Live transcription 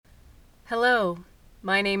Hello,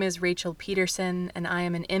 my name is Rachel Peterson, and I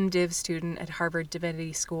am an MDiv student at Harvard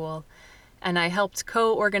Divinity School, and I helped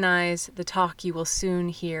co-organize the talk you will soon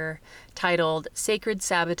hear, titled Sacred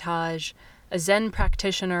Sabotage, a Zen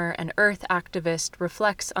practitioner and earth activist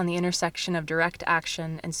reflects on the intersection of direct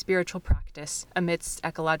action and spiritual practice amidst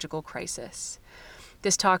ecological crisis.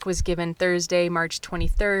 This talk was given Thursday, March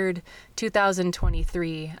 23rd,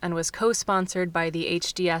 2023, and was co-sponsored by the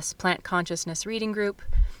HDS Plant Consciousness Reading Group,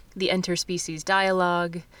 the Interspecies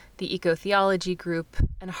Dialogue, the Eco-Theology Group,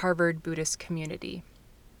 and Harvard Buddhist Community.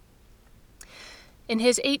 In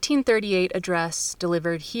his 1838 address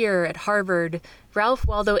delivered here at Harvard, Ralph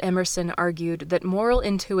Waldo Emerson argued that moral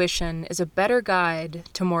intuition is a better guide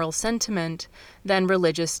to moral sentiment than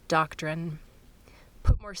religious doctrine.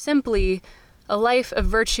 Put more simply, a life of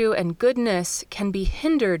virtue and goodness can be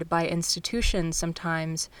hindered by institutions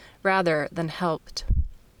sometimes, rather than helped.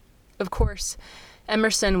 Of course,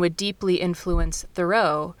 Emerson would deeply influence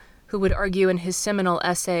Thoreau, who would argue in his seminal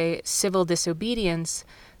essay, Civil Disobedience,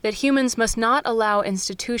 that humans must not allow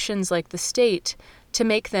institutions like the state to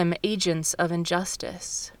make them agents of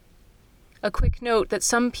injustice. A quick note that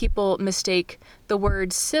some people mistake the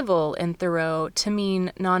word civil in Thoreau to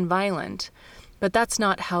mean nonviolent, but that's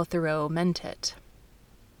not how Thoreau meant it.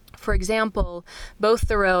 For example, both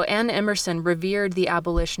Thoreau and Emerson revered the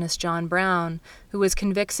abolitionist John Brown, who was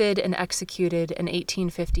convicted and executed in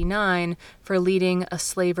 1859 for leading a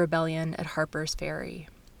slave rebellion at Harper's Ferry.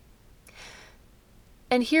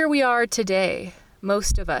 And here we are today,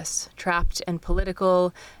 most of us trapped in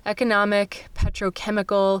political, economic,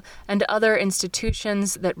 petrochemical, and other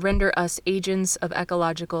institutions that render us agents of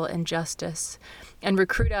ecological injustice and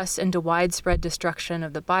recruit us into widespread destruction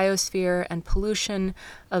of the biosphere and pollution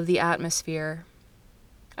of the atmosphere.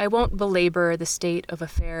 I won't belabor the state of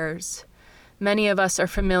affairs. Many of us are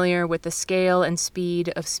familiar with the scale and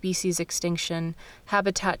speed of species extinction,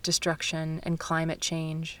 habitat destruction, and climate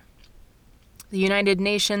change. The United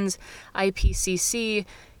Nations, IPCC,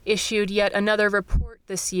 issued yet another report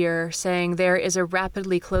this year saying there is a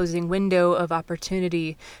rapidly closing window of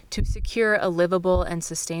opportunity to secure a livable and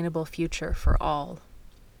sustainable future for all.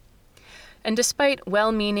 And despite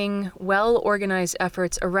well-meaning, well-organized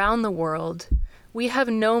efforts around the world, we have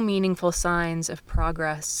no meaningful signs of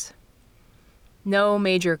progress. No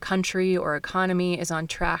major country or economy is on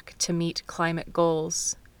track to meet climate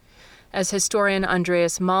goals. As historian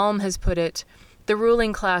Andreas Malm has put it, the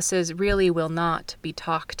ruling classes really will not be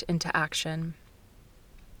talked into action.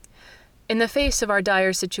 In the face of our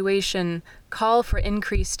dire situation, call for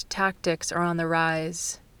increased tactics are on the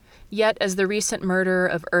rise. Yet, as the recent murder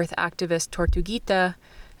of earth activist Tortuguita,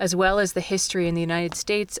 as well as the history in the United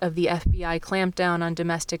States of the FBI clampdown on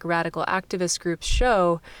domestic radical activist groups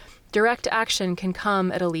show, direct action can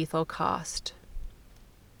come at a lethal cost.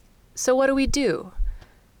 So what do we do?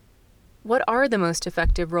 What are the most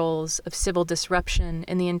effective roles of civil disruption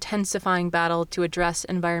in the intensifying battle to address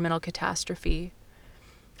environmental catastrophe?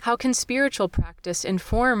 How can spiritual practice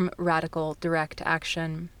inform radical direct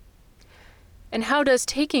action? And how does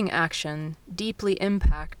taking action deeply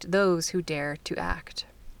impact those who dare to act?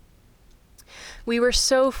 We were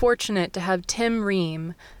so fortunate to have Tim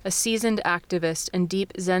Ream, a seasoned activist and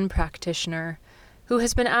deep Zen practitioner, who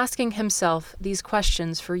has been asking himself these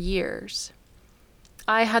questions for years.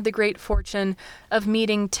 I had the great fortune of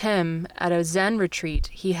meeting Tim at a Zen retreat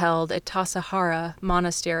he held at Tassajara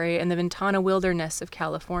Monastery in the Ventana Wilderness of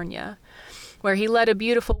California, where he led a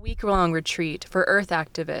beautiful week-long retreat for earth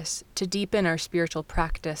activists to deepen our spiritual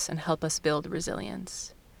practice and help us build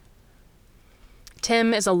resilience.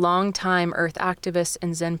 Tim is a longtime earth activist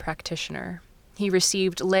and Zen practitioner. He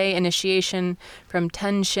received lay initiation from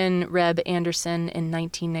Tenshin Reb Anderson in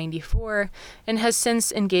 1994 and has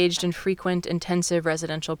since engaged in frequent intensive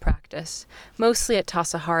residential practice, mostly at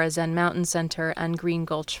Tassajara Zen Mountain Center and Green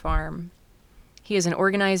Gulch Farm. He is an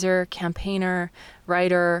organizer, campaigner,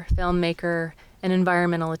 writer, filmmaker, and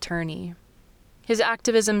environmental attorney. His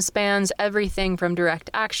activism spans everything from direct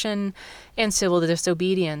action and civil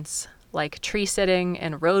disobedience, like tree sitting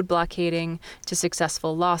and road blockading, to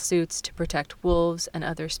successful lawsuits to protect wolves and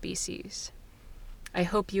other species. I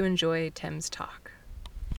hope you enjoy Tim's talk.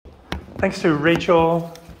 Thanks to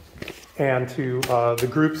Rachel and to the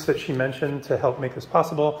groups that she mentioned to help make this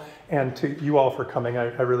possible, and to you all for coming. I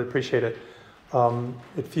really appreciate it.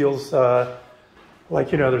 It feels like,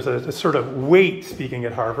 there's a sort of weight speaking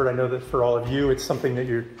at Harvard. I know that for all of you, it's something that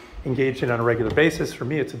you're engaged in on a regular basis. For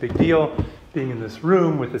me, it's a big deal being in this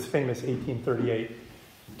room with this famous 1838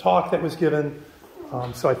 talk that was given.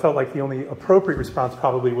 So I felt like the only appropriate response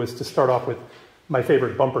probably was to start off with my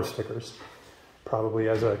favorite bumper stickers, probably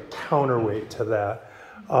as a counterweight to that.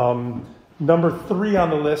 Number 3 on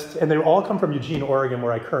the list, and they all come from Eugene, Oregon,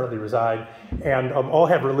 where I currently reside, and all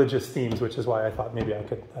have religious themes, which is why I thought maybe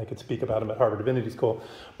I could speak about them at Harvard Divinity School.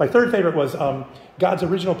 My third favorite was God's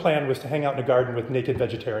original plan was to hang out in a garden with naked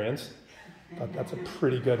vegetarians. Thought that's a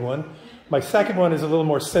pretty good one. My second one is a little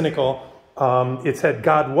more cynical. It said,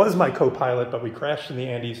 God was my co-pilot, but we crashed in the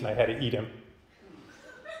Andes and I had to eat him.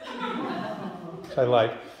 Which I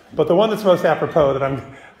like. But the one that's most apropos,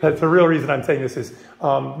 that's the real reason I'm saying this, is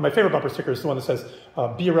my favorite bumper sticker is the one that says,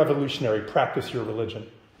 be a revolutionary, practice your religion.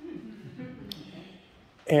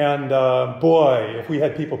 And boy, if we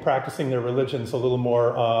had people practicing their religions a little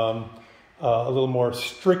more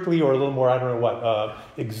strictly, or a little more, I don't know what,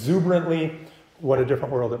 exuberantly, what a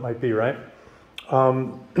different world it might be, right?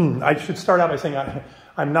 I should start out by saying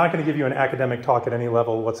I'm not going to give you an academic talk at any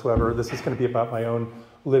level whatsoever. This is going to be about my own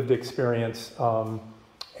lived experience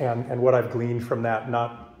and what I've gleaned from that,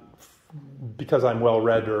 not because I'm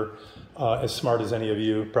well-read or as smart as any of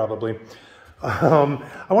you, probably. I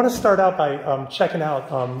want to start out by checking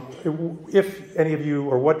out if any of you,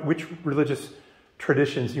 or which religious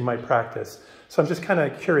traditions you might practice. So I'm just kind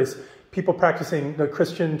of curious, people practicing the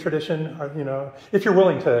Christian tradition, if you're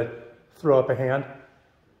willing to throw up a hand.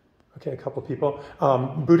 Okay, a couple people.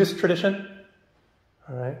 Buddhist tradition.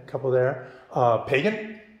 All right, a couple there.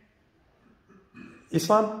 Pagan?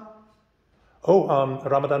 Islam? Oh,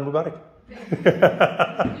 Ramadan Mubarak.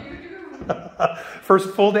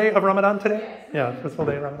 First full day of Ramadan today? Yeah, first full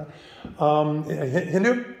day of Ramadan.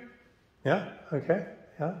 Hindu? Yeah, okay,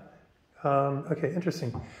 yeah. Okay,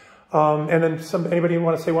 interesting. And then anybody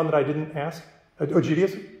want to say one that I didn't ask?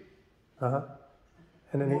 Judaism? Uh-huh.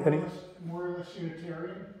 And more or less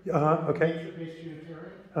Unitarian. Okay. Nature-based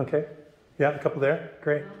Unitarian. Okay. Yeah, a couple there.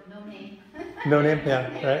 Great. No name. No name. Yeah.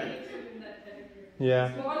 Right.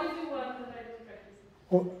 Yeah. I was born into one, but I didn't practice it.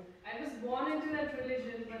 Well, I was born into that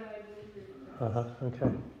religion, but I didn't practice it. Okay.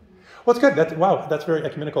 Well, it's good. Wow, that's very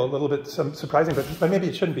ecumenical. A little bit surprising, but maybe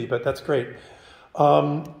it shouldn't be. But that's great.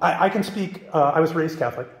 I can speak. I was raised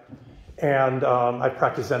Catholic, and I've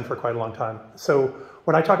practiced Zen for quite a long time. So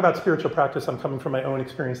when I talk about spiritual practice, I'm coming from my own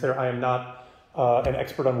experience there. I am not an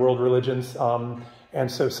expert on world religions, and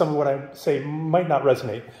so some of what I say might not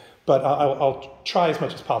resonate, but I'll try as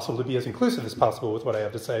much as possible to be as inclusive as possible with what I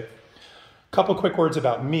have to say. A couple quick words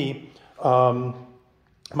about me.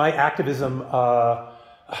 My activism,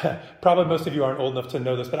 probably most of you aren't old enough to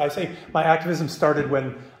know this, but I say my activism started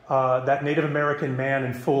when that Native American man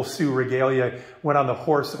in full Sioux regalia went on the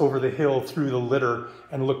horse over the hill through the litter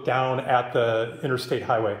and looked down at the interstate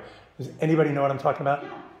highway. Does anybody know what I'm talking about?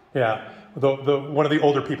 Yeah. One of the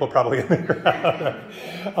older people probably in the crowd.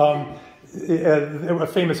 A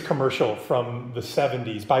famous commercial from the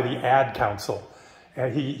 70s by the Ad Council.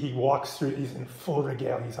 And he walks through, he's in full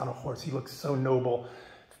regalia, he's on a horse, he looks so noble,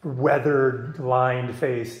 weathered, lined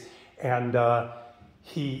face, and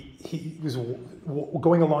he was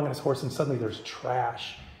going along on his horse, and suddenly there's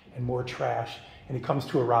trash and more trash, and he comes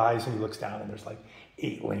to a rise and he looks down and there's like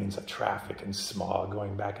 8 lanes of traffic and smog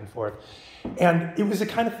going back and forth. And it was the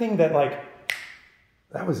kind of thing that, like,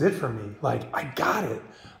 that was it for me. Like, I got it.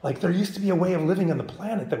 Like, there used to be a way of living on the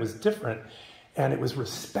planet that was different, and it was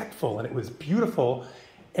respectful and it was beautiful,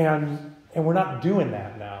 and we're not doing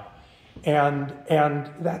that now. And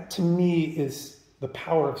that to me is the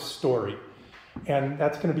power of story. And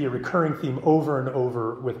that's going to be a recurring theme over and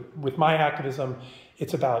over with my activism.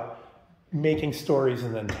 It's about making stories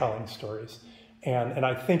and then telling stories. And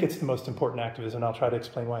I think it's the most important activism, and I'll try to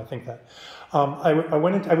explain why I think that. I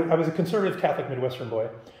was a conservative Catholic Midwestern boy,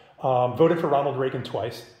 voted for Ronald Reagan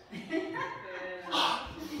twice,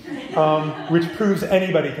 which proves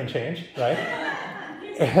anybody can change, right?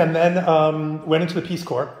 And then went into the Peace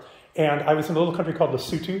Corps, and I was in a little country called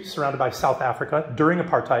Lesotho, surrounded by South Africa, during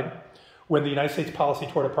apartheid, when the United States policy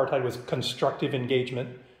toward apartheid was constructive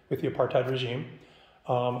engagement with the apartheid regime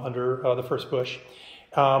under the first Bush.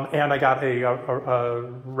 And I got a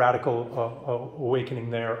radical awakening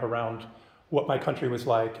there around what my country was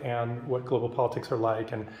like and what global politics are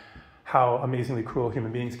like and how amazingly cruel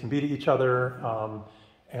human beings can be to each other,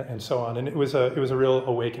 and so on. And it was a real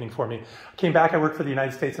awakening for me. I came back, I worked for the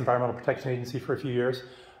United States Environmental Protection Agency for a few years,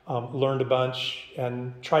 learned a bunch,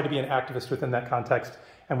 and tried to be an activist within that context.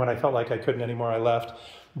 And when I felt like I couldn't anymore, I left.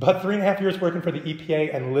 But 3.5 years working for the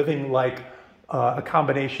EPA and living like a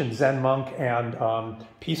combination Zen monk and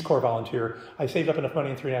Peace Corps volunteer, I saved up enough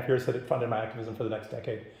money in 3.5 years that it funded my activism for the next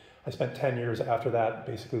decade. I spent 10 years after that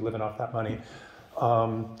basically living off that money.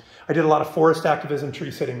 I did a lot of forest activism,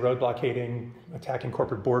 tree sitting, road blockading, attacking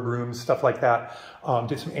corporate boardrooms, stuff like that.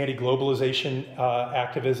 Did some anti-globalization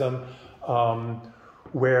activism.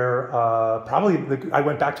 where I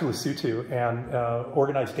went back to Lesotho and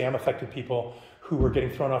organized dam-affected people who were getting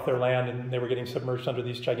thrown off their land and they were getting submerged under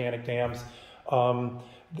these gigantic dams.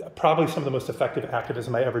 Probably some of the most effective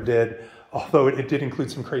activism I ever did, although it did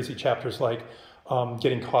include some crazy chapters like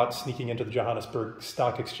getting caught sneaking into the Johannesburg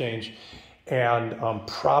Stock Exchange and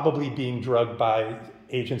probably being drugged by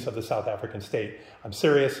agents of the South African state. I'm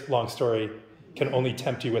serious, long story, can only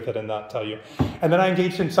tempt you with it and not tell you. And then I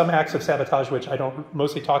engaged in some acts of sabotage, which I don't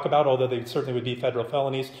mostly talk about, although they certainly would be federal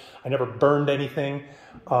felonies. I never burned anything,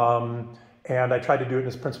 and I tried to do it in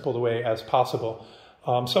as principled a way as possible.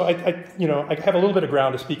 So I have a little bit of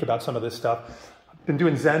ground to speak about some of this stuff. I've been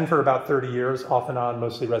doing Zen for about 30 years, off and on,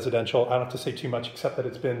 mostly residential. I don't have to say too much, except that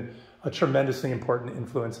it's been a tremendously important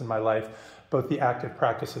influence in my life, both the active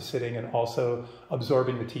practice of sitting and also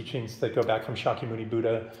absorbing the teachings that go back from Shakyamuni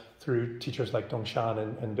Buddha through teachers like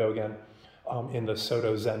Dongshan and Dogen in the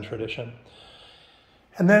Soto Zen tradition.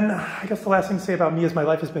 And then I guess the last thing to say about me is my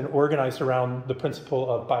life has been organized around the principle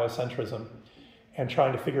of biocentrism and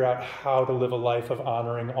trying to figure out how to live a life of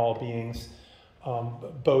honoring all beings,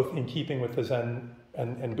 both in keeping with the Zen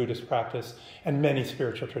and Buddhist practice and many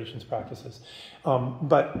spiritual traditions practices,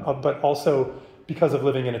 but also because of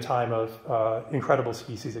living in a time of incredible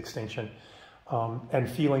species extinction and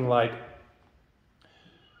feeling like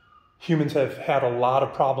humans have had a lot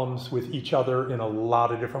of problems with each other in a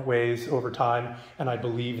lot of different ways over time, and I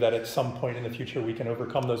believe that at some point in the future we can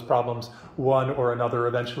overcome those problems, one or another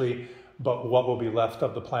eventually, but what will be left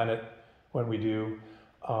of the planet when we do?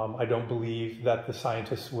 I don't believe that the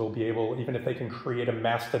scientists will be able, even if they can create a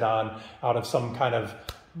mastodon out of some kind of,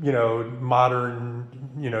 modern,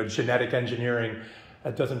 genetic engineering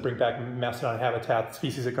that doesn't bring back mastodon habitat,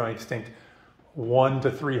 species are going extinct 1 to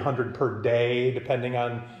 300 per day, depending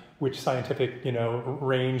on which scientific,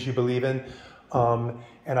 range you believe in.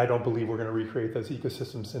 And I don't believe we're going to recreate those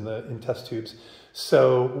ecosystems in test tubes.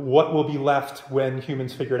 So what will be left when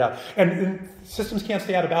humans figure it out? And systems can't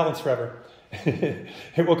stay out of balance forever.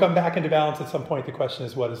 It will come back into balance at some point. The question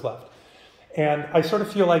is, what is left? And I sort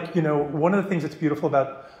of feel like, one of the things that's beautiful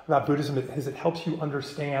about Buddhism is it helps you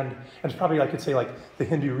understand, and it's probably, I could say, like the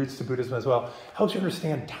Hindu roots to Buddhism as well, helps you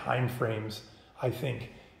understand time frames, I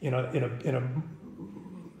think, you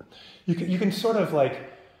can sort of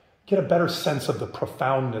like get a better sense of the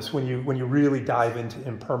profoundness when you really dive into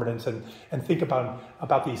impermanence and think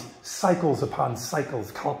about these cycles upon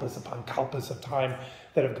cycles, kalpas upon kalpas of time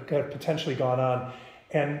that have potentially gone on.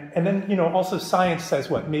 And then, also science says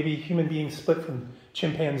what? Maybe human beings split from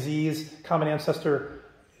chimpanzees, common ancestor,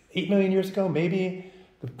 8 million years ago, maybe.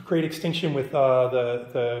 The great extinction with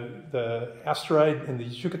the asteroid in the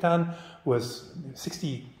Yucatan was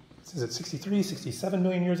 63, 67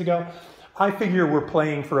 million years ago? I figure we're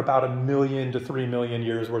playing for about 1 million to 3 million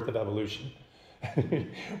years worth of evolution.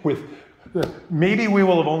 Maybe we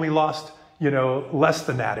will have only lost, less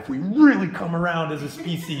than that if we really come around as a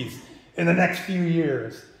species in the next few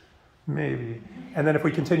years. Maybe. And then if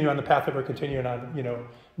we continue on the path that we're continuing on,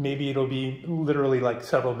 maybe it'll be literally like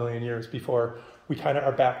several million years before we kind of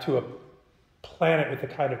are back to a planet with the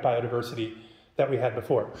kind of biodiversity that we had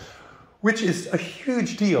before, which is a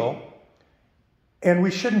huge deal. And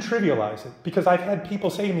we shouldn't trivialize it, because I've had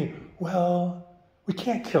people say to me, well, we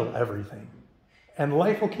can't kill everything, and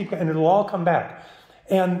life will keep, and it'll all come back.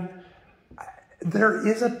 And there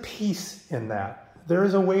is a peace in that. There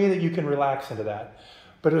is a way that you can relax into that,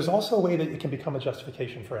 but there's also a way that it can become a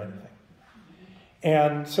justification for anything.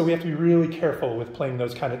 And so we have to be really careful with playing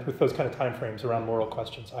those kind of time frames around moral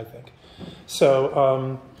questions, I think.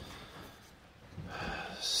 So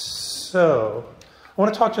I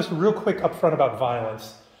want to talk just real quick up front about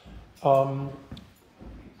violence.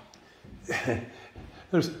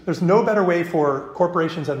 There's no better way for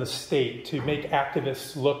corporations and the state to make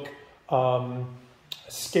activists look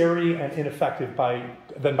scary and ineffective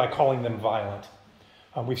than by calling them violent.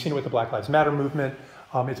 We've seen it with the Black Lives Matter movement.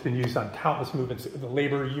 It's been used on countless movements. The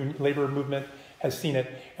labor movement has seen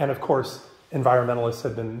it. And of course, environmentalists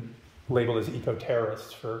have been labeled as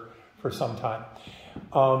eco-terrorists for some time.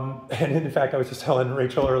 And in fact, I was just telling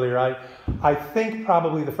Rachel earlier, I think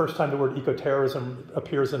probably the first time the word eco-terrorism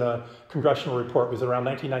appears in a congressional report was around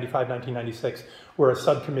 1995, 1996, where a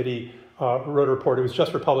subcommittee wrote a report. It was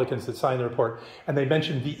just Republicans that signed the report. And they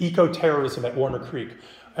mentioned the eco-terrorism at Warner Creek.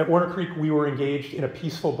 At Warner Creek, we were engaged in a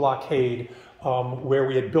peaceful blockade where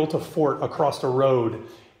we had built a fort across a road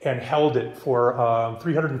and held it for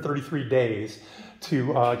 333 days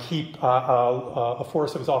to keep a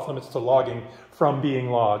forest that was off limits to logging from being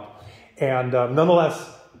logged. And nonetheless,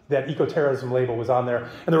 that eco-terrorism label was on there.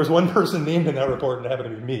 And there was one person named in that report, and it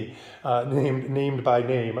happened to be me, named by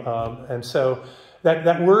name. And so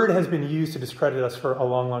That word has been used to discredit us for a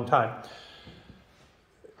long, long time.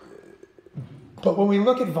 But when we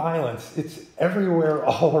look at violence, it's everywhere,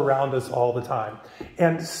 all around us, all the time.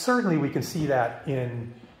 And certainly we can see that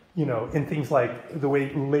in things like the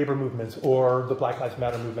way labor movements or the Black Lives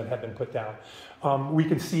Matter movement have been put down. We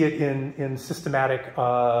can see it in systematic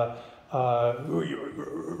violence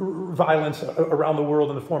around the world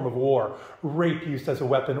in the form of war, rape used as a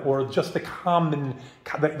weapon, or just the common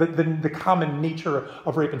nature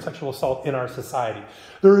of rape and sexual assault in our society.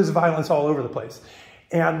 There is violence all over the place.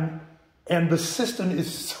 And the system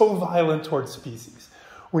is so violent towards species.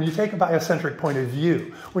 When you take a biocentric point of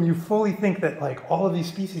view, when you fully think that like all of these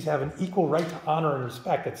species have an equal right to honor and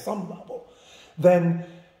respect at some level, then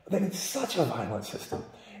it's such a violent system.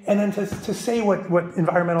 And then to say what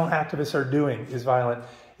environmental activists are doing is violent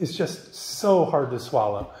is just so hard to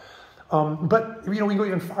swallow. But we can go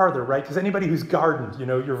even farther, right? Because anybody who's gardened,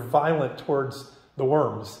 you're violent towards the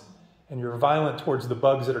worms, and you're violent towards the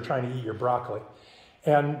bugs that are trying to eat your broccoli.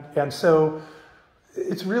 And so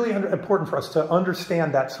it's really important for us to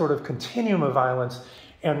understand that sort of continuum of violence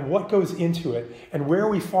and what goes into it and where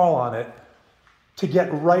we fall on it to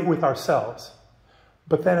get right with ourselves.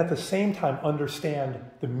 But then at the same time, understand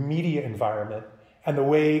the media environment and the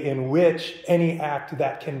way in which any act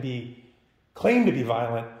that can be claimed to be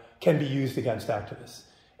violent can be used against activists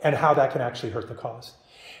and how that can actually hurt the cause.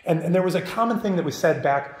 And there was a common thing that was said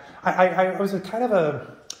back. I was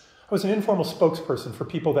I was an informal spokesperson for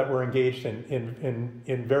people that were engaged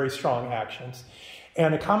in very strong actions.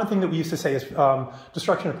 And a common thing that we used to say is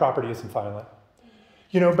destruction of property isn't violent.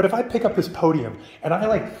 But if I pick up this podium and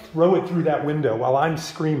I throw it through that window while I'm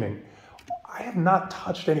screaming, I have not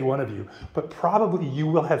touched any one of you, but probably you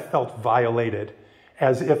will have felt violated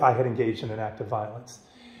as if I had engaged in an act of violence.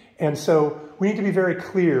 And so we need to be very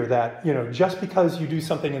clear that, just because you do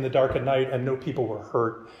something in the dark at night and no people were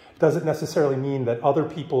hurt, doesn't necessarily mean that other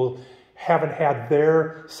people haven't had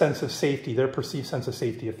their sense of safety, their perceived sense of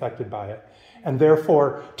safety affected by it. And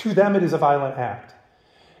therefore, to them, it is a violent act.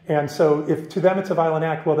 And so if to them it's a violent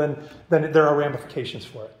act, well, then there are ramifications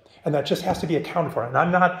for it. And that just has to be accounted for. And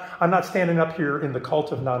I'm not standing up here in the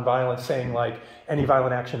cult of nonviolence saying any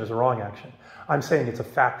violent action is a wrong action. I'm saying it's a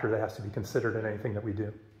factor that has to be considered in anything that we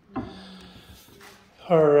do.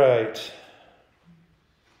 All right.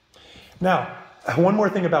 Now, one more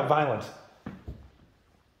thing about violence.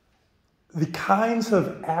 The kinds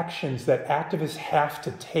of actions that activists have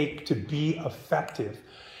to take to be effective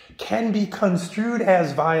can be construed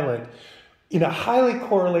as violent in a highly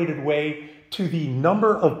correlated way to the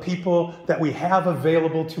number of people that we have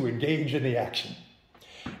available to engage in the action.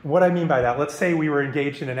 What I mean by that, let's say we were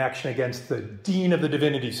engaged in an action against the dean of the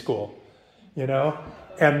divinity school,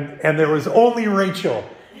 and there was only Rachel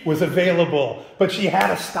was available, but she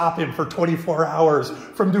had to stop him for 24 hours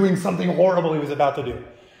from doing something horrible he was about to do.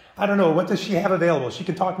 I don't know, what does she have available? She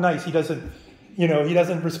can talk nice. He doesn't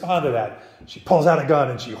respond to that. She pulls out a gun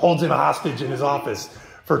and she holds him hostage in his office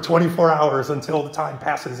for 24 hours until the time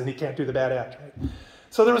passes and he can't do the bad act, right?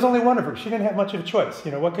 So there was only one of her. She didn't have much of a choice.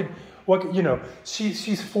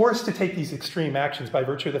 She's forced to take these extreme actions by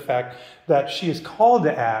virtue of the fact that she is called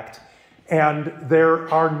to act and there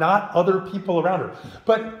are not other people around her.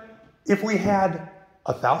 But if we had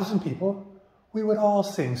 1,000 people, we would all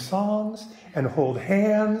sing songs and hold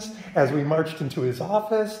hands as we marched into his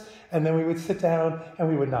office, and then we would sit down and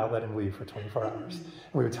we would not let him leave for 24 hours.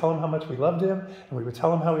 And we would tell him how much we loved him, and we would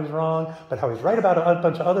tell him how he was wrong, but how he was right about a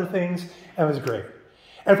bunch of other things, and it was great.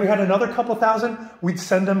 And if we had another couple thousand, we'd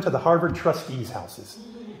send them to the Harvard trustees' houses,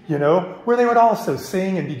 where they would also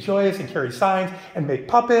sing and be joyous and carry signs and make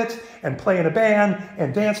puppets and play in a band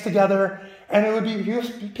and dance together, and it would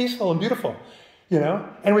be peaceful and beautiful.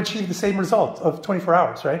 And would achieve the same result of 24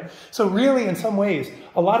 hours, right? So really, in some ways,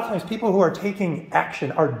 a lot of times people who are taking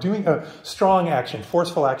action, are doing a strong action,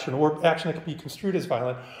 forceful action, or action that can be construed as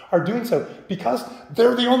violent, are doing so because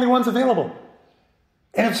they're the only ones available.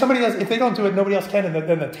 And if they don't do it, nobody else can, and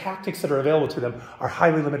then the tactics that are available to them are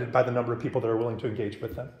highly limited by the number of people that are willing to engage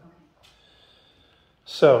with them.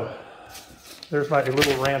 So, there's my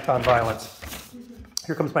little rant on violence.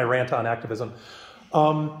 Here comes my rant on activism.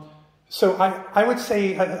 So I would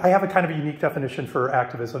say I have a kind of a unique definition for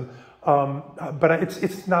activism, but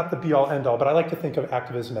it's not the be-all, end-all, but I like to think of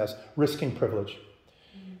activism as risking privilege.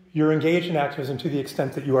 You're engaged in activism to the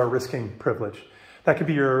extent that you are risking privilege. That could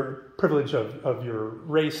be your privilege of your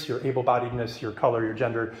race, your able-bodiedness, your color, your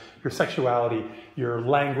gender, your sexuality, your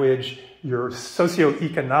language, your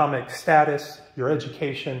socioeconomic status, your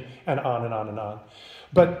education, and on and on and on.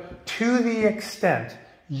 But to the extent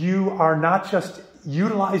you are not just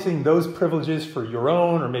utilizing those privileges for your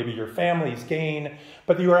own or maybe your family's gain,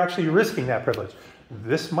 but you are actually risking that privilege.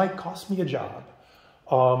 This might cost me a job.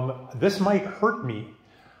 This might hurt me.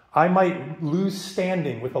 I might lose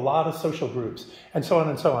standing with a lot of social groups, and so on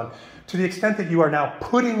and so on. To the extent that you are now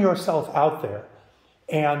putting yourself out there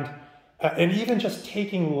and even just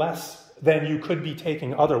taking less than you could be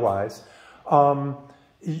taking otherwise,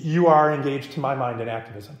 you are engaged, to my mind, in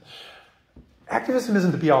activism. Activism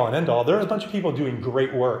isn't the be-all and end-all. There are a bunch of people doing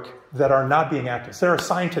great work that are not being activists. There are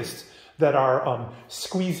scientists that are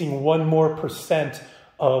squeezing 1% more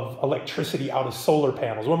of electricity out of solar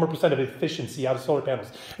panels, 1% more of efficiency out of solar panels.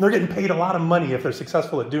 And they're getting paid a lot of money if they're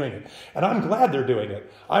successful at doing it. And I'm glad they're doing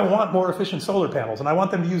it. I want more efficient solar panels, and I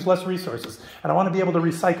want them to use less resources, and I want to be able to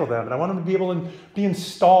recycle them, and I want them to be able to be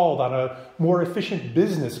installed on a more efficient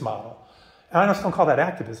business model. And I just don't call that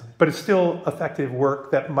activism, but it's still effective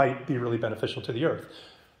work that might be really beneficial to the earth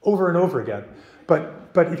over and over again.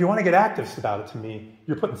 But if you want to get activist about it, to me,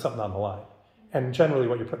 you're putting something on the line. And generally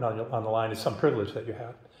what you're putting on the line is some privilege that you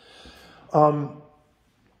have.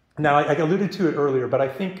 Now, I alluded to it earlier, but I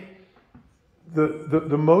think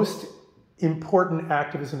the most important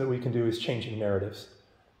activism that we can do is changing narratives.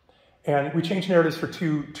 And we change narratives for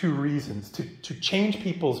two reasons: to change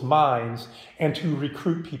people's minds and to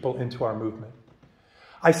recruit people into our movement.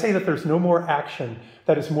 I say that there's no more action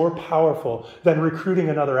that is more powerful than recruiting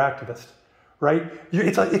another activist, right?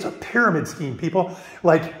 It's a pyramid scheme, people.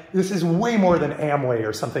 Like, this is way more than Amway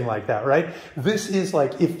or something like that, right? This is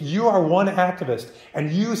like, if you are one activist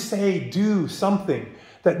and you do something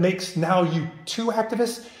that makes now you two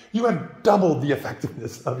activists, you have doubled the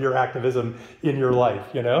effectiveness of your activism in your life,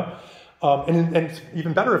 you know? And it's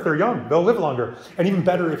even better if they're young, they'll live longer. And even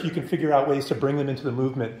better if you can figure out ways to bring them into the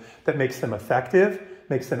movement that makes them effective,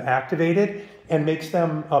 makes them activated, and makes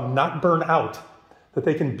them not burn out, that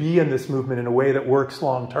they can be in this movement in a way that works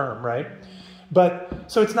long term, right?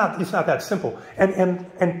 But so it's not that simple. And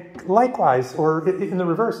likewise, or in the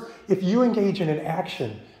reverse, if you engage in an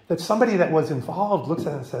action that somebody that was involved looks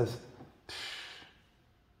at it and says,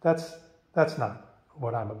 that's not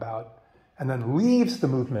what I'm about, and then leaves the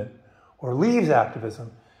movement or leaves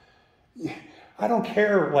activism, I don't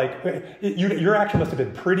care, like, your action must have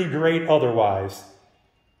been pretty great otherwise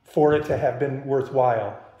for it to have been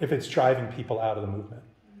worthwhile if it's driving people out of the movement,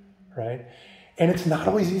 right? And it's not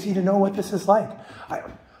always easy to know what this is like.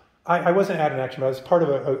 I wasn't at an action, but I was part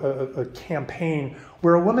of a campaign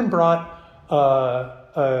where a woman brought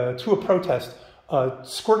to a protest a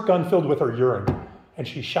squirt gun filled with her urine, and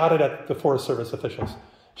she shot it at the Forest Service officials.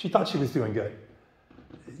 She thought she was doing good.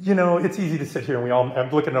 You know, it's easy to sit here and I'm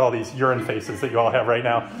looking at all these urine faces that you all have right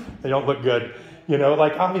now. They don't look good. You know,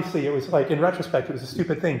 like, obviously it was like, in retrospect, it was a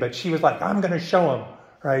stupid thing, but she was like, I'm going to show them,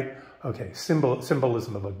 right? Okay,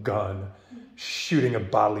 symbolism of a gun, shooting a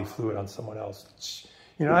bodily fluid on someone else.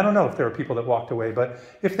 You know, I don't know if there were people that walked away, but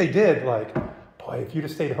if they did, like, boy, if you'd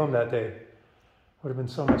have stayed home that day, it would have been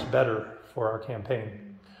so much better for our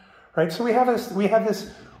campaign, right? So we have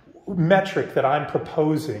this metric that I'm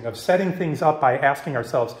proposing of setting things up by asking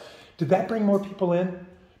ourselves, did that bring more people in?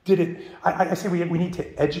 Did it? I say we need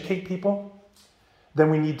to educate people. Then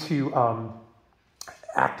we need to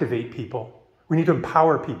activate people. We need to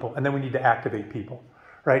empower people, and then we need to activate people,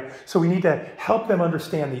 right? So we need to help them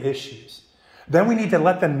understand the issues. Then we need to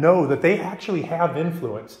let them know that they actually have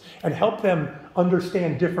influence and help them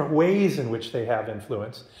understand different ways in which they have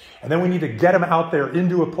influence. And then we need to get them out there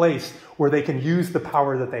into a place where they can use the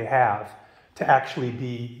power that they have to actually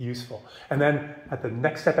be useful. And then at the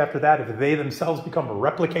next step after that, if they themselves become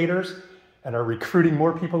replicators and are recruiting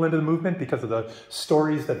more people into the movement because of the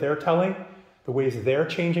stories that they're telling, the ways they're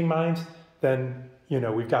changing minds, then, you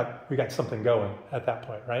know, we've got something going at that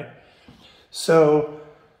point, right? So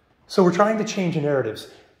we're trying to change narratives.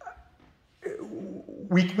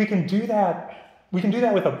 We can do that. We can do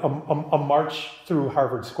that with a march through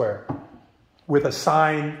Harvard Square, with a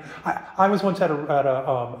sign. I was once at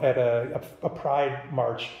a Pride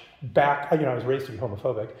march back. You know, I was raised to be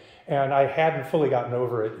homophobic, and I hadn't fully gotten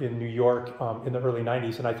over it in New York in the early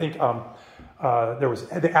 '90s. And I think there was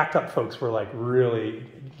the ACT UP folks were like really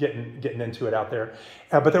getting into it out there.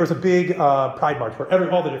 But there was a big Pride march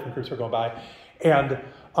where all the different groups were going by, and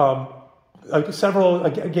several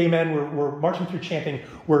gay men were marching through chanting,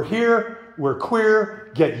 "We're here, we're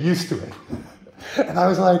queer, get used to it." And I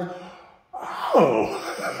was like, oh,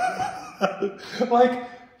 like,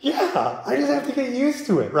 yeah, I just have to get used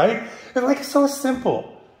to it, right? And like, it's so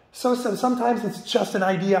simple. So sometimes it's just an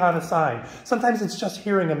idea on a sign. Sometimes it's just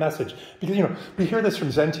hearing a message. Because, you know, we hear this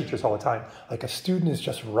from Zen teachers all the time. Like, a student is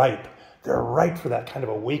just ripe. They're ripe for that kind of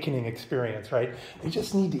awakening experience, right? They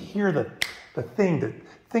just need to hear the the thing to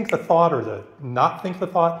think the thought or to not think the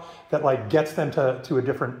thought that like gets them to a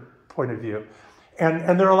different point of view.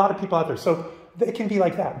 And there are a lot of people out there. So it can be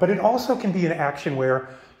like that. But it also can be an action where,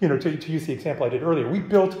 to use the example I did earlier, we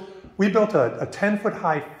built a 10-foot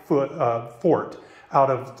high fort out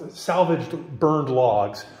of salvaged burned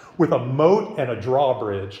logs with a moat and a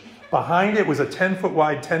drawbridge. Behind it was a 10-foot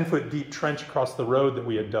wide, 10-foot deep trench across the road that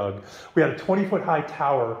we had dug. We had a 20-foot high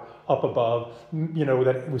tower up above,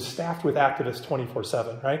 that was staffed with activists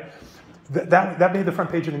 24/7, right? That made the front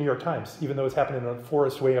page of the New York Times, even though it's happening in a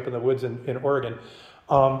forest way up in the woods in Oregon.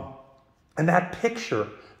 And that picture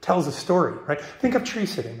tells a story, right? Think of tree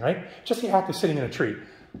sitting, right? Just the act of sitting in a tree.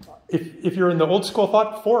 If you're in the old school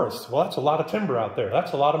thought, forest, well, that's a lot of timber out there.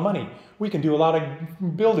 That's a lot of money. We can do a lot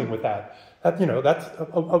of building with that. That's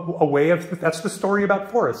a way of, that's the story about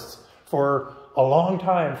forests for a long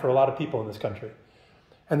time for a lot of people in this country.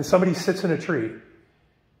 And somebody sits in a tree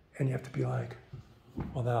and you have to be like,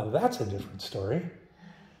 well, now that's a different story.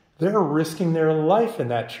 They're risking their life in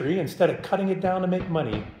that tree instead of cutting it down to make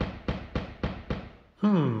money.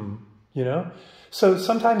 So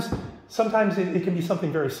sometimes it can be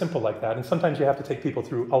something very simple like that. And sometimes you have to take people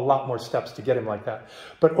through a lot more steps to get them like that.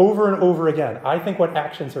 But over and over again, I think what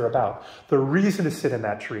actions are about, the reason to sit in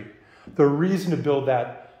that tree, the reason to build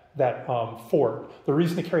that fort, the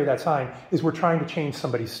reason to carry that sign is we're trying to change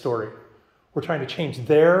somebody's story. We're trying to change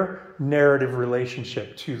their narrative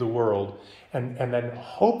relationship to the world and then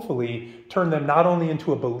hopefully turn them not only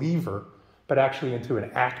into a believer, but actually into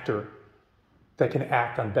an actor that can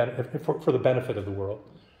act on for the benefit of the world.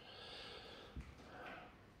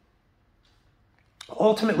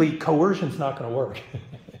 Ultimately, coercion's not going to work,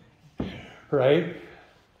 right?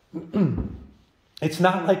 It's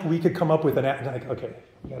not like we could come up with okay,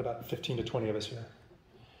 we got about 15 to 20 of us here.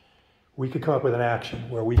 We could come up with an action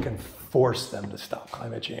where we can force them to stop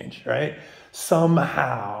climate change, right?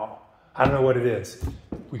 Somehow. I don't know what it is.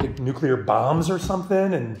 We get nuclear bombs or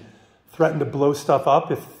something and threaten to blow stuff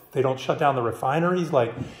up if they don't shut down the refineries.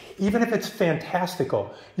 Like, even if it's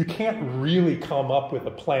fantastical, you can't really come up with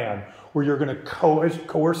a plan where you're going to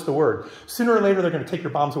coerce the word. Sooner or later, they're going to take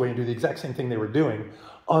your bombs away and do the exact same thing they were doing,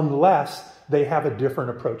 unless they have a different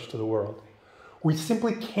approach to the world. We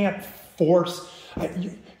simply can't force.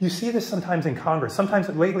 You see this sometimes in Congress. Sometimes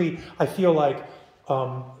lately, I feel like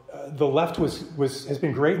the left has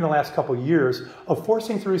been great in the last couple of years of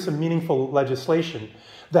forcing through some meaningful legislation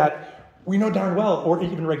that we know darn well, or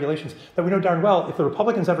even regulations, that we know darn well if the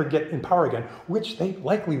Republicans ever get in power again, which they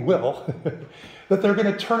likely will, that they're going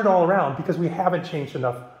to turn it all around because we haven't changed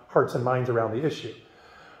enough hearts and minds around the issue.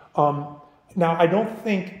 Now, I don't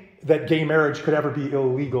think that gay marriage could ever be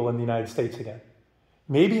illegal in the United States again.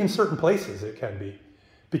 Maybe in certain places it can be,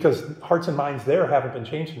 because hearts and minds there haven't been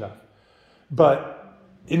changed enough. But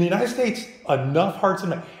in the United States, enough hearts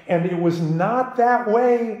and minds. And it was not that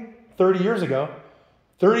way 30 years ago.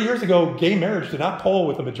 30 years ago, gay marriage did not poll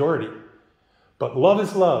with a majority. But love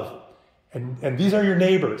is love. And these are your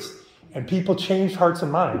neighbors. And people changed hearts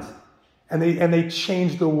and minds. And they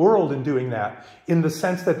changed the world in doing that, in the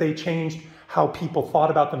sense that they changed how people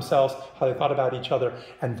thought about themselves, how they thought about each other.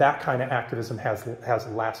 And that kind of activism has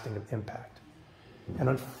lasting impact. And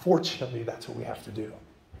unfortunately, that's what we have to do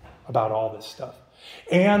about all this stuff.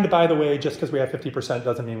 And by the way, just because we have 50%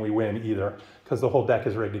 doesn't mean we win either, because the whole deck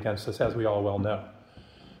is rigged against us, as we all well know.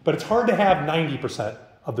 But it's hard to have 90%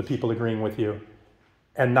 of the people agreeing with you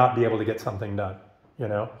and not be able to get something done,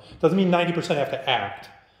 Doesn't mean 90% have to act.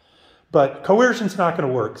 But coercion's not going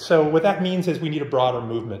to work. So what that means is we need a broader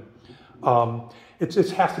movement. It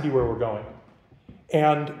just has to be where we're going.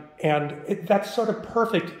 And that's sort of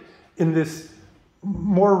perfect in this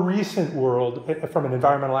more recent world, from an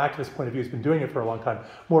environmental activist point of view, who's been doing it for a long time,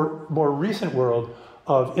 more recent world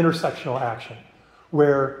of intersectional action,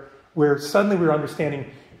 where suddenly we're understanding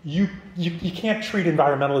you can't treat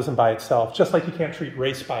environmentalism by itself, just like you can't treat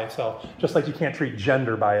race by itself, just like you can't treat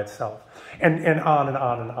gender by itself, and on and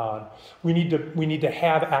on and on. We need to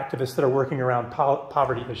have activists that are working around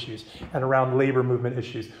poverty issues and around labor movement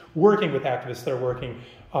issues, working with activists that are working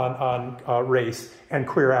on race, and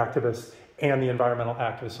queer activists and the environmental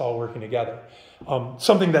activists all working together.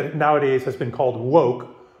 Something that nowadays has been called woke,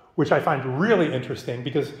 which I find really interesting,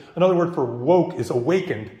 because another word for woke is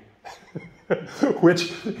awakened.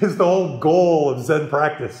 Which is the whole goal of Zen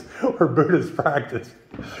practice or Buddhist practice,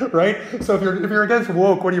 right? So if you're against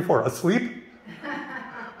woke, what are you for? Asleep?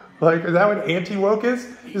 Like, is that what anti-woke is?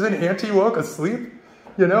 Isn't anti-woke asleep?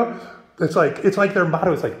 It's like their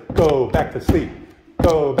motto is like, go back to sleep,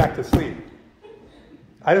 go back to sleep.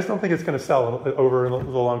 I just don't think it's going to sell over in the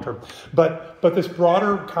long term. But this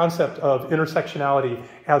broader concept of intersectionality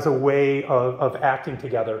as a way of acting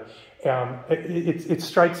together, it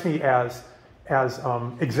strikes me as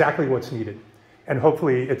exactly what's needed. And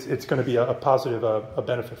hopefully it's going to be a positive a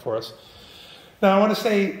benefit for us. Now I want to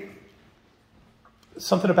say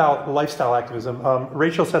something about lifestyle activism.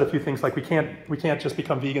 Rachel said a few things like we can't just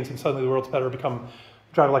become vegans and suddenly the world's better,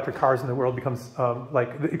 drive electric cars and the world becomes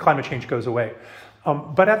climate change goes away.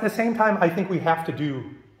 But at the same time, I think we have to do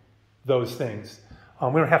those things.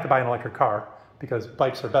 We don't have to buy an electric car because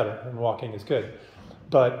bikes are better and walking is good.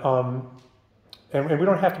 But and we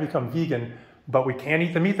don't have to become vegan, but we can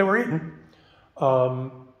eat the meat that we're eating.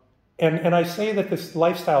 And I say that this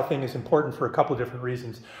lifestyle thing is important for a couple of different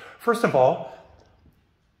reasons. First of all,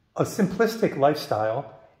 a simplistic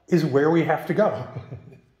lifestyle is where we have to go.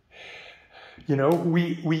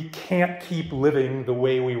 We can't keep living the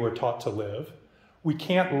way we were taught to live. We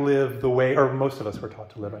can't live the way, or most of us were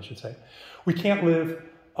taught to live, I should say. We can't live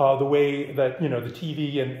the way that, the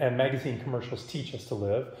TV and magazine commercials teach us to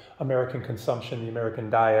live. American consumption, the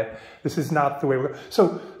American diet. This is not the way we're...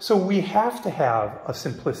 So we have to have a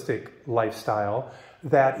simplistic lifestyle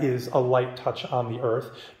that is a light touch on the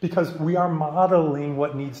earth because we are modeling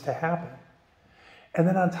what needs to happen. And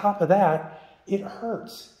then on top of that, it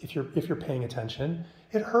hurts if you're paying attention.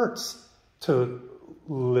 It hurts to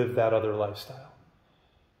live that other lifestyle.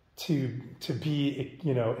 To be,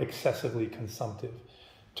 excessively consumptive,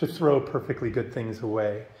 to throw perfectly good things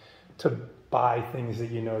away, to buy things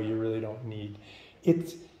that you really don't need.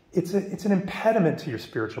 It's an impediment to your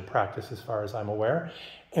spiritual practice as far as I'm aware,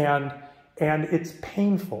 and it's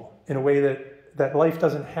painful in a way that life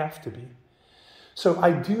doesn't have to be. So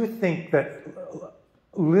I do think that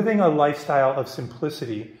living a lifestyle of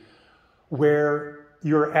simplicity where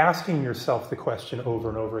you're asking yourself the question over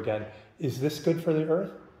and over again, is this good for the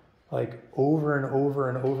earth? Like over and over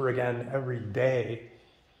and over again every day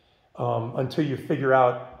until you figure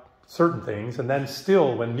out certain things. And then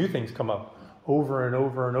still when new things come up over and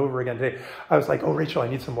over and over again today, I was like, oh, Rachel, I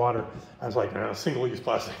need some water. I was like, no, single-use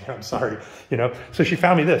plastic. I'm sorry. So she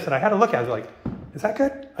found me this and I had to look at it. I was like, is that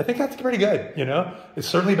good? I think that's pretty good. It's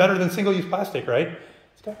certainly better than single-use plastic, right?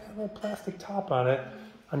 It's got a little plastic top on it.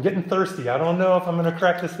 I'm getting thirsty. I don't know if I'm going to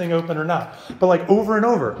crack this thing open or not. But like over and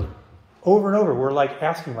over, we're like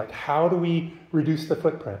asking, like, how do we reduce the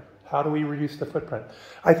footprint? How do we reduce the footprint?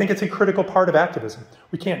 I think it's a critical part of activism.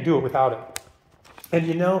 We can't do it without it. And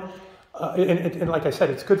and like I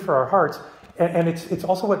said, it's good for our hearts. And it's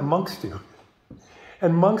also what monks do.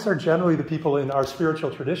 And monks are generally the people in our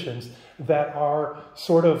spiritual traditions that are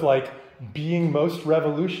sort of like being most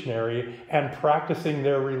revolutionary and practicing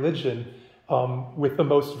their religion with the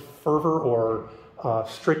most fervor or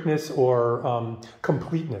strictness or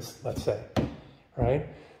completeness, let's say, right?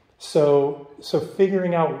 So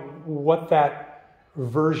figuring out what that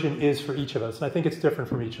version is for each of us, and I think it's different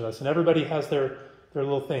from each of us, and everybody has their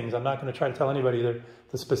little things. I'm not going to try to tell anybody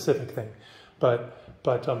the specific thing, but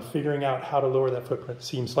figuring out how to lower that footprint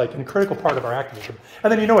seems like a critical part of our activism.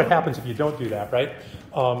 And then what happens if you don't do that, right?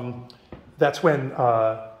 That's when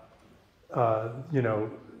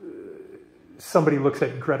somebody looks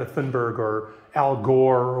at Greta Thunberg or Al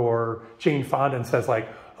Gore or Jane Fonda and says like,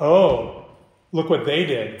 oh, look what they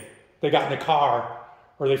did. They got in a car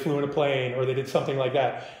or they flew in a plane or they did something like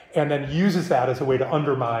that, and then uses that as a way to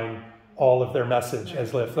undermine all of their message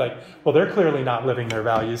as if like, well, they're clearly not living their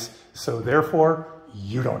values, so therefore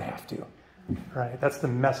you don't have to, right? That's the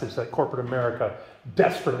message that corporate America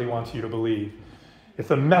desperately wants you to believe. If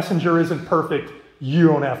the messenger isn't perfect, you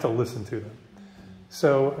don't have to listen to them.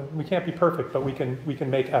 So we can't be perfect, but we can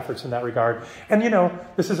make efforts in that regard. And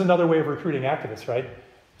this is another way of recruiting activists, right?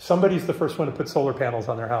 Somebody's the first one to put solar panels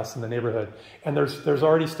on their house in the neighborhood. And there's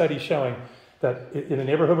already studies showing that in a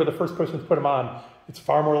neighborhood where the first person to put them on, it's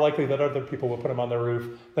far more likely that other people will put them on their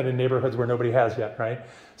roof than in neighborhoods where nobody has yet, right?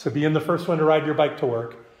 So being the first one to ride your bike to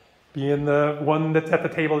work, being the one that's at the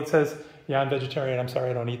table that says, yeah, I'm vegetarian, I'm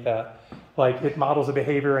sorry, I don't eat that. Like, it models a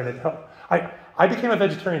behavior and it helps. I became a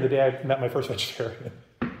vegetarian the day I met my first vegetarian.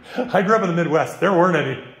 I grew up in the Midwest. There weren't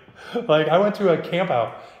any. Like, I went to a camp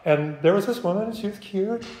out, and there was this woman, and she was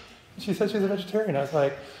cute. She said she was a vegetarian. I was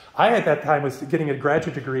like, I at that time was getting a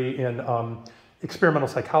graduate degree in experimental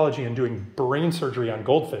psychology and doing brain surgery on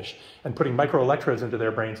goldfish and putting microelectrodes into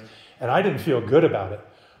their brains, and I didn't feel good about it.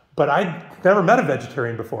 But I'd never met a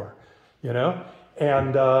vegetarian before,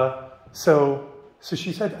 And so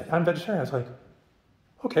she said, I'm vegetarian. I was like,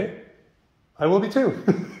 okay, I will be too.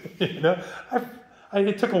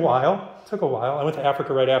 It took a while. I went to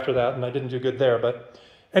Africa right after that, and I didn't do good there. But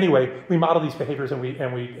anyway, we model these behaviors,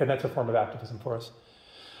 and that's a form of activism for us.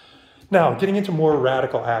 Now, getting into more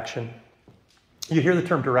radical action, you hear the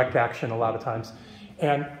term direct action a lot of times,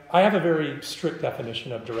 and I have a very strict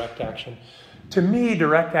definition of direct action. To me,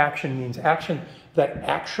 direct action means action that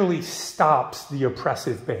actually stops the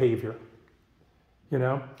oppressive behavior. You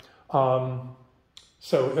know,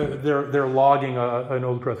 they're logging an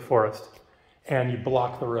old-growth forest, and you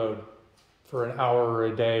block the road for an hour or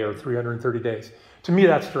a day or 330 days. To me,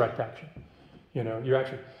 that's direct action. You know, you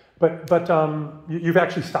actually, you've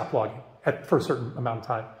actually stopped logging for a certain amount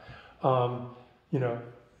of time.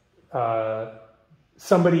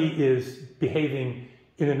 Somebody is behaving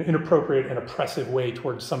in an inappropriate and oppressive way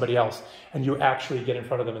towards somebody else, and you actually get in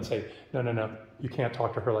front of them and say, no, you can't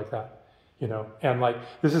talk to her like that. You know, and like,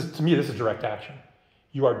 to me, this is direct action.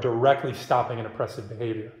 You are directly stopping an oppressive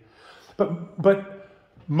behavior. But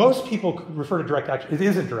most people refer to direct action. It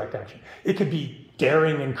isn't direct action. It could be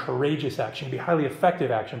daring and courageous action. It could be highly effective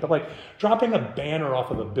action. But like dropping a banner off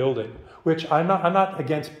of a building, which I'm not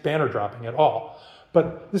against banner dropping at all.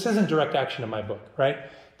 But this isn't direct action in my book, right?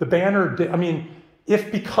 The banner,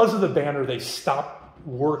 if because of the banner they stop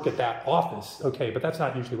work at that office, okay, but that's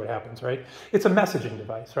not usually what happens, right? It's a messaging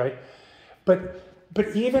device, right?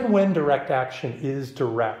 But even when direct action is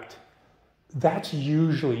direct, that's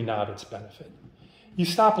usually not its benefit. You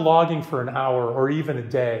stop logging for an hour or even a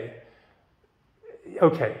day,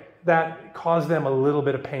 okay, that caused them a little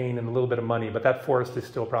bit of pain and a little bit of money, but that forest is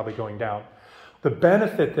still probably going down. The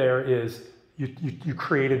benefit there is you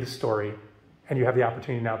created a story, and you have the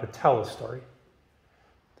opportunity now to tell a story.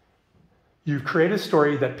 You've created a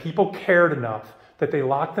story that people cared enough that they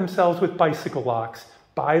locked themselves with bicycle locks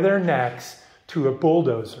by their necks to a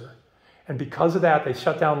bulldozer. And because of that, they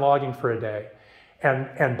shut down logging for a day.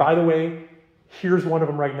 And by the way, here's one of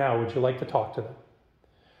them right now. Would you like to talk to them?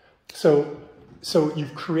 So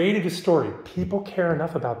you've created a story. People care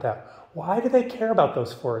enough about that. Why do they care about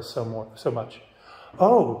those forests so much?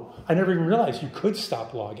 Oh, I never even realized you could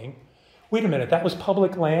stop logging. Wait a minute, that was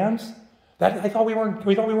public lands? I thought we weren't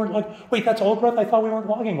wait, that's old growth? I thought we weren't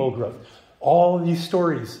logging old growth. All of these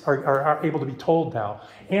stories are able to be told now.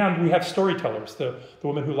 And we have storytellers, the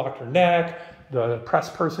woman who locked her neck, the press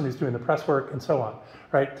person who's doing the press work, and so on,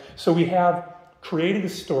 right? So we have created a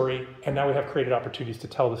story, and now we have created opportunities to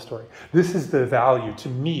tell the story. This is the value, to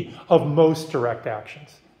me, of most direct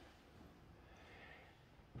actions.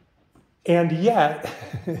 And yet,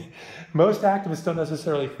 most activists don't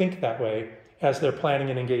necessarily think that way as they're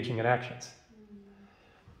planning and engaging in actions.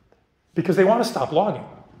 Because they want to stop logging,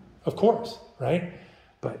 of course, right?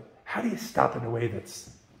 But how do you stop in a way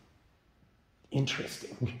that's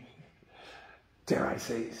interesting? Dare I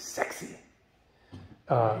say, sexy?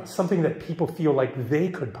 Something that people feel like they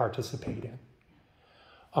could participate in.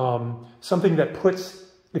 Something that puts,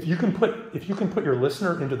 if you can put your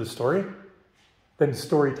listener into the story, then the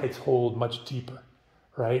story takes hold much deeper,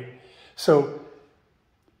 right? So,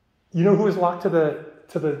 you know who was locked to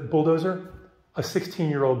the bulldozer? A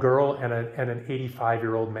 16-year-old girl and an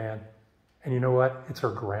 85-year-old man. And you know what? It's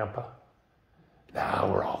her grandpa.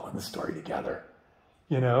 Now we're all in the story together,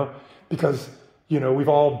 you know? Because, you know, we've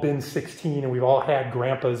all been 16 and we've all had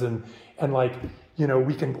grandpas and like, you know,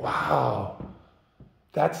 we can, wow,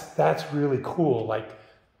 that's really cool. Like,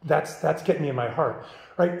 that's getting me in my heart,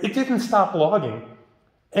 right? It didn't stop logging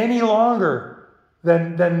any longer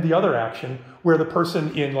than the other action where the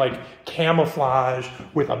person in like camouflage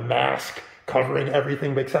with a mask covering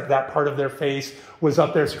everything except that part of their face was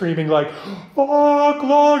up there screaming like, fuck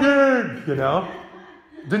logging, you know?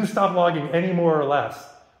 Didn't stop logging any more or less,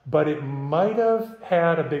 but it might have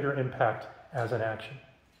had a bigger impact as an action.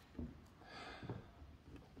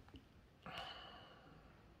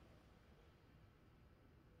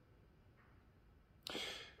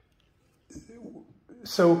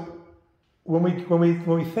 So when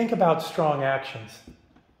we think about strong actions,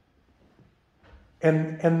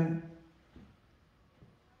 and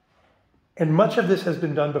much of this has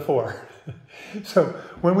been done before. So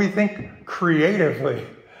when we think creatively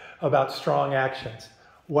about strong actions,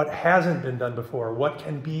 what hasn't been done before, what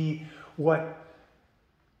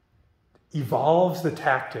evolves the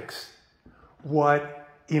tactics, what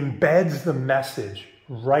embeds the message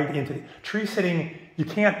right into tree sitting, you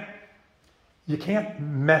can't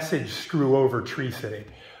message screw over tree sitting.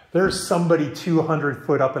 There's somebody 200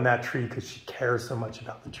 foot up in that tree because she cares so much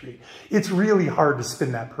about the tree. It's really hard to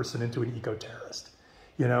spin that person into an eco-terrorist.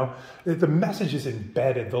 You know, the message is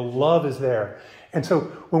embedded, the love is there. And so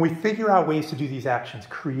when we figure out ways to do these actions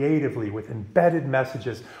creatively with embedded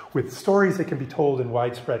messages, with stories that can be told in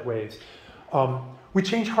widespread ways, we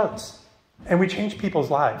change hearts and we change people's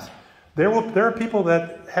lives. There are people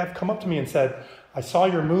that have come up to me and said, I saw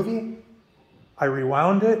your movie, I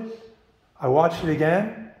rewound it, I watched it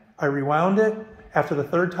again. I rewound it. After the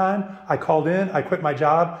third time, I called in, I quit my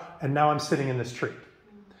job, and now I'm sitting in this tree.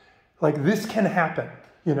 Like, this can happen,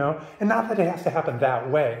 you know? And not that it has to happen that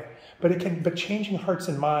way, but it can. But changing hearts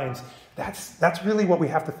and minds, that's really what we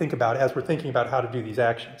have to think about as we're thinking about how to do these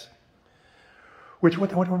actions. What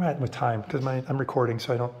am I at with time? Because I'm recording,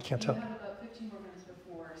 so can't tell. You have about 15 more minutes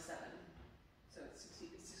before 7, so it's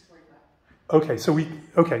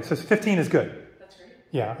 6:45. So 15 is good. That's great.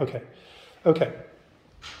 Yeah, okay.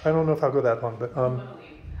 I don't know if I'll go that long, but We'll leave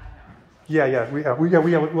half an hour.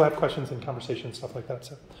 we'll have questions and conversation and stuff like that.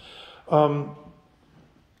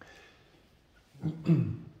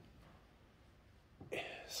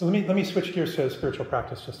 So let me switch gears to spiritual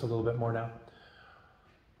practice just a little bit more now.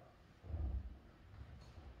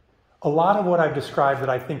 A lot of what I've described that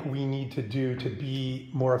I think we need to do to be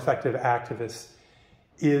more effective activists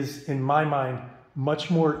is, in my mind, much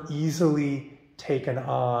more easily taken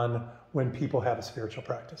on when people have a spiritual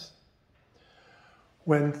practice.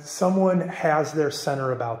 When someone has their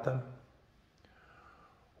center about them,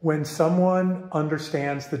 when someone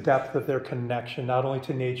understands the depth of their connection, not only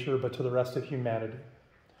to nature, but to the rest of humanity,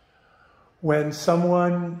 when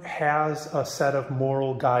someone has a set of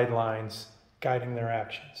moral guidelines guiding their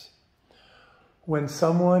actions, when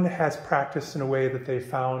someone has practiced in a way that they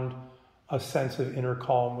found a sense of inner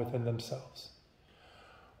calm within themselves,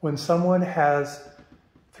 when someone has,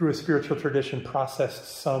 through a spiritual tradition,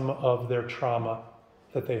 processed some of their trauma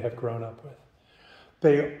that they have grown up with,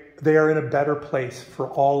 they are in a better place for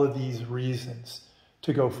all of these reasons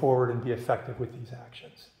to go forward and be effective with these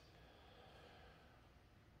actions.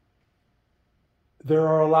 There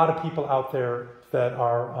are a lot of people out there that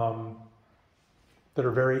are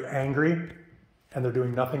very angry, and they're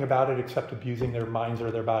doing nothing about it except abusing their minds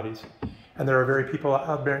or their bodies. And there are very many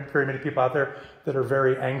people out there that are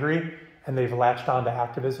very angry, and they've latched on to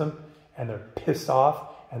activism, and they're pissed off,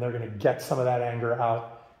 and they're going to get some of that anger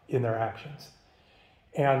out in their actions.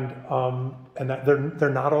 And that they're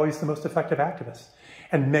not always the most effective activists.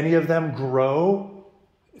 And many of them grow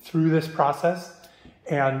through this process,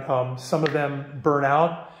 and some of them burn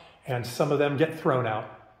out, and some of them get thrown out.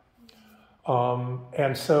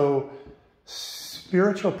 And so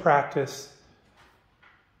spiritual practice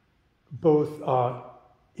both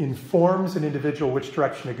informs an individual which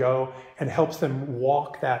direction to go and helps them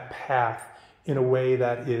walk that path in a way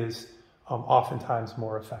that is oftentimes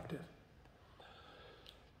more effective.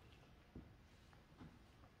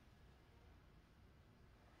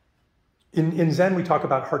 In Zen, we talk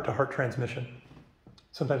about heart-to-heart transmission.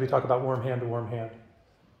 Sometimes we talk about warm hand to warm hand.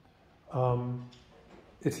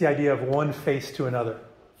 It's the idea of one face to another,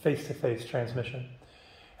 face-to-face transmission.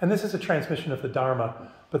 And this is a transmission of the Dharma,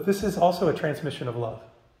 but this is also a transmission of love.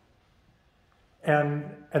 And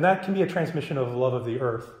that can be a transmission of love of the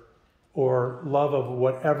earth, or love of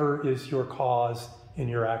whatever is your cause in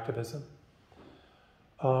your activism.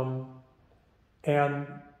 And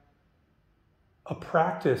a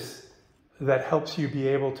practice that helps you be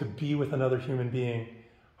able to be with another human being,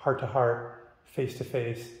 heart to heart, face to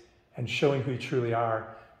face, and showing who you truly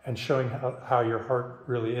are, and showing how your heart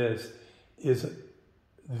really is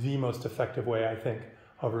the most effective way, I think,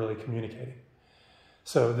 of really communicating.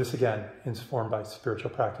 So this, again, is formed by spiritual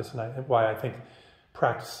practice, and why I think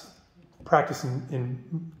practice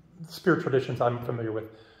in spiritual traditions I'm familiar with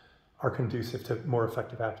are conducive to more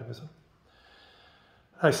effective activism.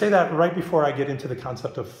 I say that right before I get into the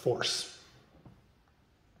concept of force.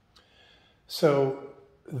 So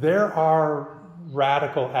there are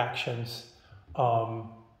radical actions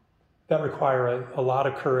that require a lot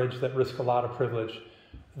of courage, that risk a lot of privilege,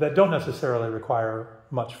 that don't necessarily require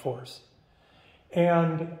much force.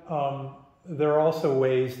 And there are also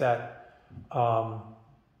ways that,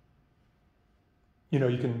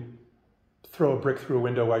 you can throw a brick through a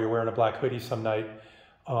window while you're wearing a black hoodie some night,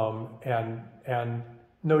 and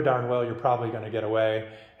know darn well you're probably going to get away.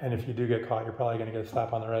 And if you do get caught, you're probably going to get a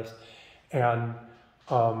slap on the wrist. And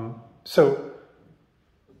so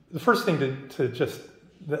the first thing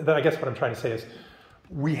that I guess what I'm trying to say is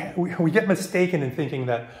we get mistaken in thinking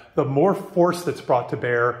that the more force that's brought to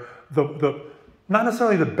bear, the not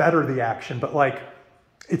necessarily the better the action, but like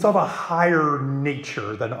it's of a higher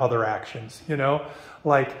nature than other actions,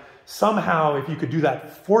 Like somehow if you could do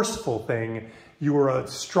that forceful thing, you were a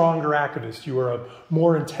stronger activist, you were a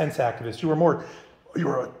more intense activist, you were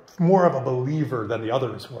more of a believer than the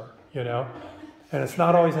others were, And it's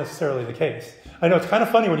not always necessarily the case. I know it's kind of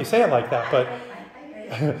funny when you say it like that, but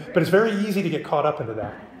it's very easy to get caught up into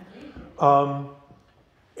that.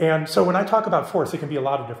 And so when I talk about force, it can be a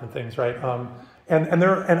lot of different things, right? And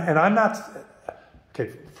I'm not,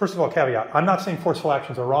 okay, first of all, caveat, I'm not saying forceful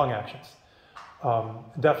actions are wrong actions.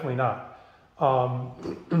 Definitely not.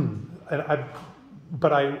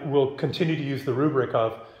 But I will continue to use the rubric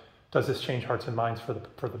of, does this change hearts and minds for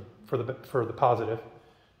the positive?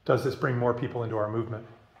 Does this bring more people into our movement?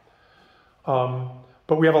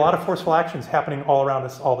 But we have a lot of forceful actions happening all around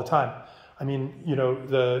us all the time. I mean,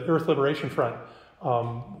 the Earth Liberation Front,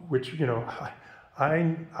 which,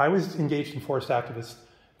 I was engaged in forest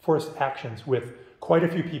actions with quite a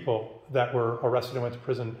few people that were arrested and went to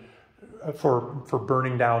prison for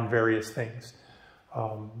burning down various things.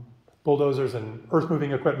 Bulldozers and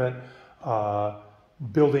earth-moving equipment,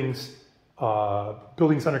 buildings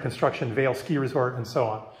under construction, Vail Ski Resort, and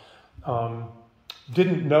so on.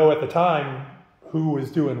 Didn't know at the time who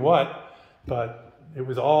was doing what, but it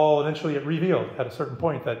was all eventually revealed at a certain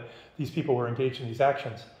point that these people were engaged in these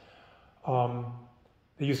actions.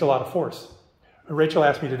 They used a lot of force. Rachel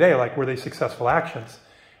asked me today, were they successful actions?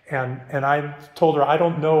 And I told her, I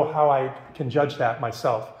don't know how I can judge that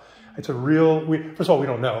myself. It's first of all, we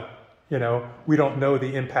don't know. We don't know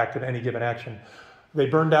the impact of any given action. They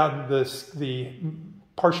burned down the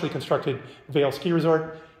partially constructed Vail Ski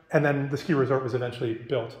Resort, and then the ski resort was eventually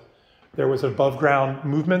built. There was an above ground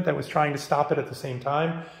movement that was trying to stop it at the same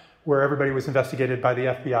time, where everybody was investigated by the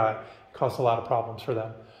FBI. It caused a lot of problems for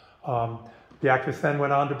them. The activists then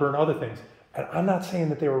went on to burn other things. And I'm not saying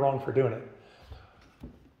that they were wrong for doing it.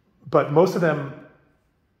 But most of them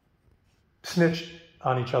snitched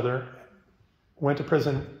on each other, went to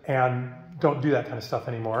prison, and don't do that kind of stuff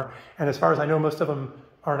anymore. And as far as I know, most of them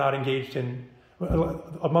are not engaged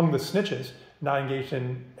among the snitches, not engaged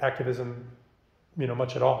in activism,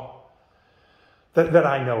 much at all. That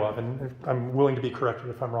I know of, and I'm willing to be corrected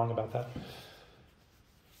if I'm wrong about that.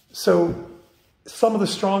 So some of the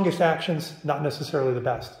strongest actions, not necessarily the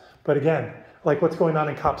best. But again, like what's going on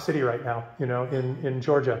in Cop City right now, in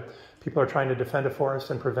Georgia. People are trying to defend a forest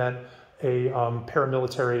and prevent a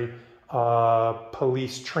paramilitary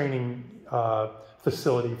police training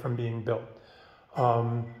facility from being built.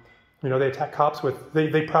 They attack cops with,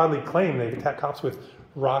 they proudly claim they attack cops with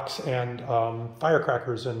rocks and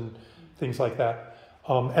firecrackers and things like that.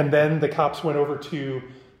 And then the cops went over to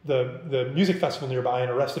the music festival nearby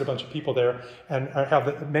and arrested a bunch of people there and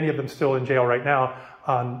have many of them still in jail right now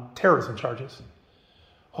on terrorism charges.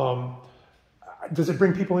 Does it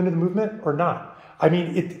bring people into the movement or not? I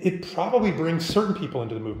mean, it probably brings certain people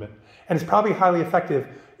into the movement, and it's probably highly effective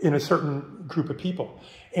in a certain group of people.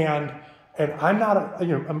 And I'm not,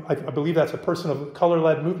 I believe that's a person of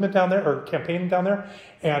color-led movement down there, or campaign down there,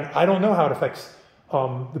 and I don't know how it affects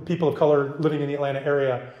the people of color living in the Atlanta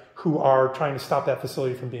area who are trying to stop that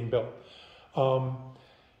facility from being built.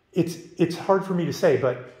 It's hard for me to say,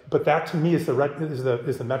 but that to me is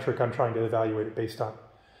the metric I'm trying to evaluate it based on.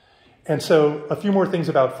 And so a few more things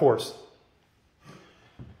about force.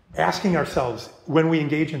 Asking ourselves, when we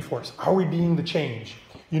engage in force, are we being the change?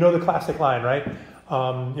 You know the classic line, right?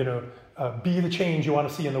 Be the change you want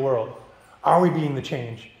to see in the world. Are we being the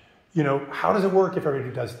change? How does it work if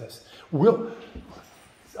everybody does this?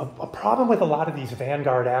 A problem with a lot of these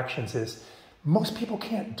vanguard actions is most people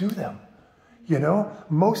can't do them. Even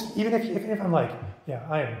if I'm like, yeah,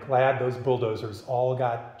 I am glad those bulldozers all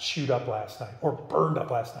got chewed up last night or burned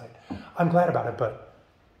up last night. I'm glad about it, but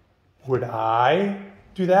would I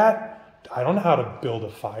do that? I don't know how to build a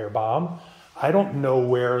firebomb. I don't know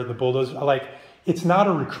where the bulldozer, it's not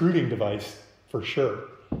a recruiting device for sure,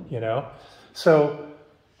 So,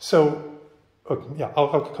 yeah,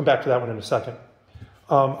 I'll come back to that one in a second.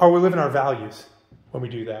 Are we living our values when we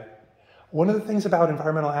do that? One of the things about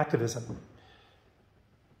environmental activism,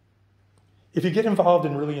 if you get involved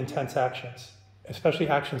in really intense actions, especially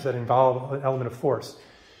actions that involve an element of force,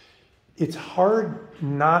 it's hard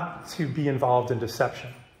not to be involved in deception,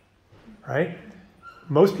 right?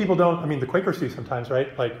 Most people don't, the Quakers do sometimes, right?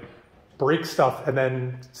 Break stuff and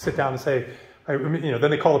then sit down and say,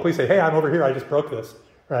 then they call the police and say, hey, I'm over here, I just broke this,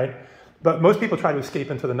 right? But most people try to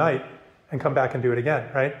escape into the night and come back and do it again,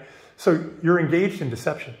 right? So you're engaged in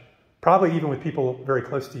deception, probably even with people very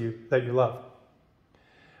close to you that you love.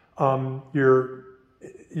 You're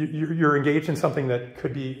engaged in something that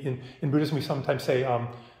could be, in Buddhism we sometimes say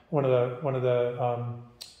one of the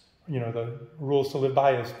rules to live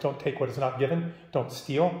by is don't take what is not given, don't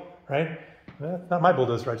steal, right? Not my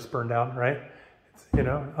bulldozer I just burned down, right? It's,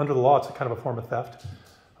 under the law it's a kind of a form of theft.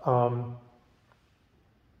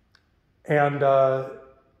 And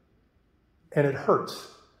it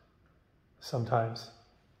hurts sometimes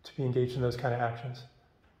to be engaged in those kind of actions.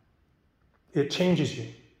 It changes you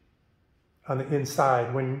on the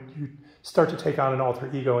inside when you start to take on an alter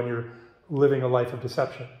ego and you're living a life of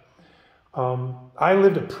deception. I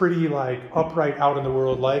lived a pretty like upright, out in the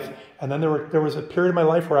world life, and then there was a period of my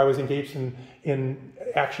life where I was engaged in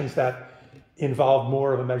actions that involved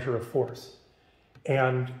more of a measure of force,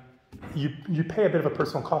 and you pay a bit of a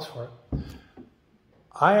personal cost for it.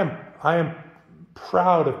 I am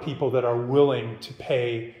proud of people that are willing to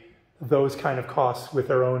pay those kind of costs with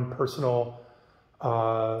their own personal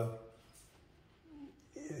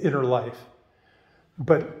inner life.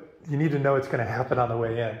 But you need to know it's going to happen on the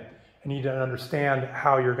way in. And you need to understand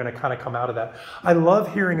how you're going to kind of come out of that. I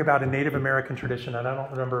love hearing about a Native American tradition, and I don't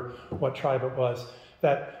remember what tribe it was,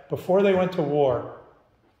 that before they went to war,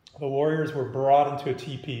 the warriors were brought into a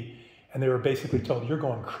teepee, and they were basically told, you're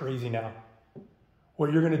going crazy now.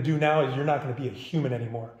 What you're going to do now is you're not going to be a human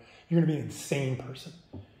anymore. You're going to be an insane person.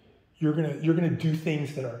 You're going to do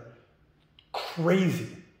things that are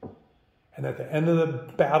crazy. And at the end of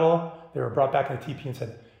the battle, they were brought back in a teepee and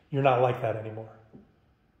said, you're not like that anymore.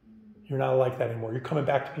 You're not like that anymore. You're coming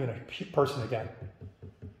back to being a person again.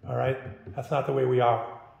 All right? That's not the way we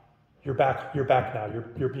are. You're back now.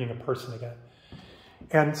 You're being a person again.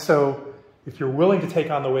 And so if you're willing to take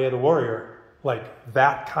on the way of the warrior, like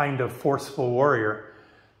that kind of forceful warrior,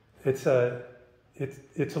 it's a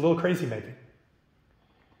little crazy making.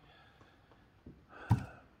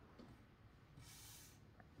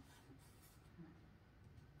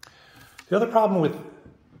 The other problem with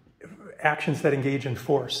actions that engage in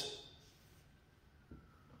force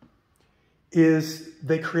is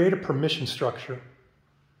they create a permission structure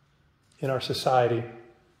in our society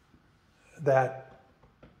that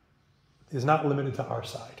is not limited to our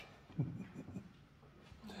side.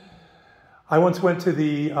 I once went to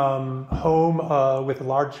the home with a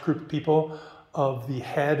large group of people of the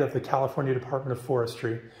head of the California Department of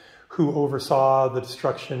Forestry, who oversaw the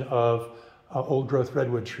destruction of old-growth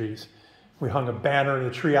redwood trees. We hung a banner in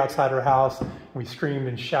the tree outside her house. We screamed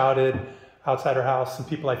and shouted outside her house. Some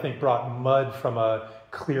people, I think, brought mud from a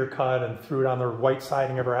clear cut and threw it on the white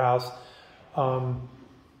siding of her house. And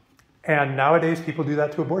nowadays, people do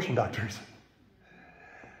that to abortion doctors.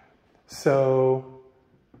 So,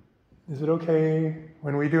 is it okay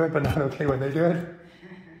when we do it, but not okay when they do it?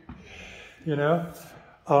 You know?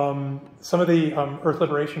 Some of the Earth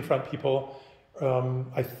Liberation Front people,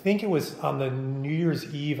 I think it was on the New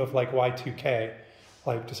Year's Eve of like Y2K,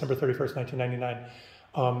 like December 31st,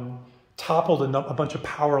 1999, toppled a bunch of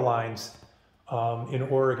power lines in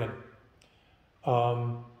Oregon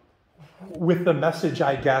with the message,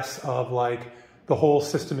 I guess, of like the whole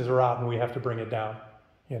system is rotten, we have to bring it down,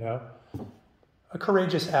 you know? A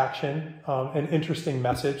courageous action, an interesting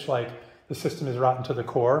message, like the system is rotten to the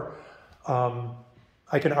core.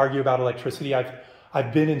 I can argue about electricity.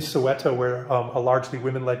 I've been in Soweto where a largely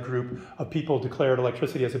women-led group of people declared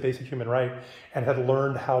electricity as a basic human right and had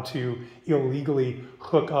learned how to illegally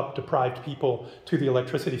hook up deprived people to the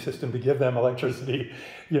electricity system to give them electricity,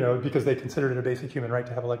 you know, because they considered it a basic human right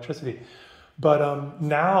to have electricity. But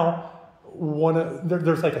now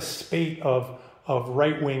there's like a spate of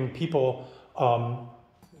right-wing people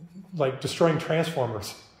like destroying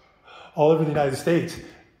transformers all over the United States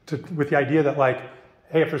with the idea that like,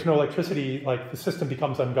 hey, if there's no electricity, like the system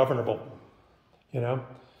becomes ungovernable, you know?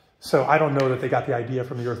 So I don't know that they got the idea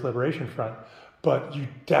from the Earth Liberation Front, but you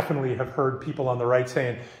definitely have heard people on the right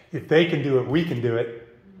saying, if they can do it, we can do it.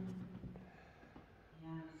 Yeah.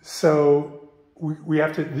 So we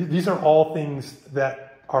have to, these are all things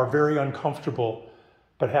that are very uncomfortable,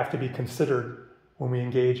 but have to be considered when we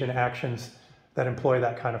engage in actions that employ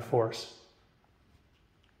that kind of force.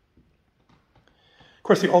 Of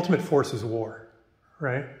course, the ultimate force is war.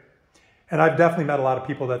 Right? And I've definitely met a lot of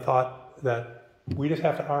people that thought that we just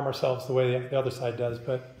have to arm ourselves the way the other side does,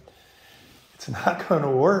 but it's not going to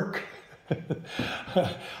work.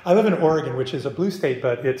 I live in Oregon, which is a blue state,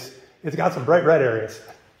 but it's got some bright red areas.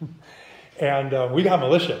 And we got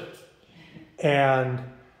militia. And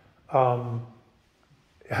I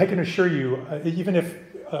can assure you, even if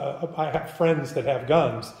I have friends that have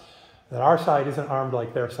guns, that our side isn't armed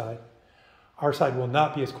like their side. Our side will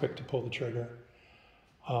not be as quick to pull the trigger.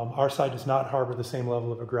 Our side does not harbor the same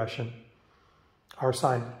level of aggression. Our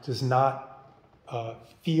side does not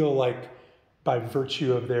feel like, by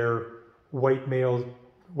virtue of their white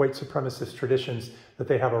supremacist traditions, that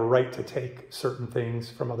they have a right to take certain things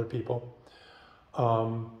from other people.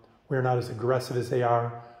 We're not as aggressive as they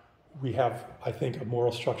are. We have, I think, a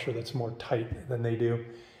moral structure that's more tight than they do.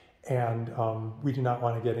 And we do not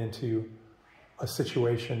want to get into a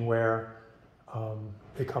situation where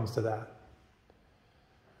it comes to that.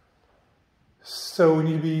 So we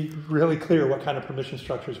need to be really clear what kind of permission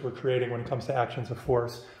structures we're creating when it comes to actions of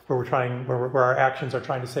force, where our actions are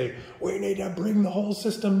trying to say, we need to bring the whole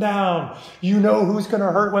system down. You know who's going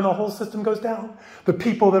to hurt when the whole system goes down? The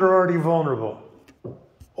people that are already vulnerable.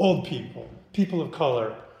 Old people, people of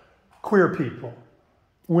color, queer people,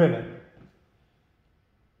 women.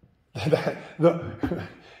 If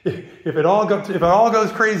it all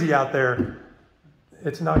goes crazy out there,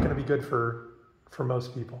 it's not going to be good for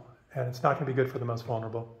most people. And it's not going to be good for the most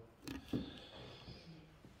vulnerable.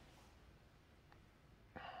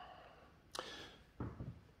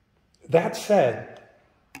 That said,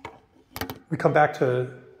 we come back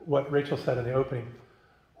to what Rachel said in the opening.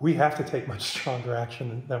 We have to take much stronger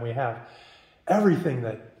action than we have. Everything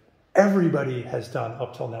that everybody has done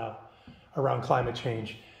up till now around climate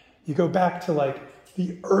change, you go back to like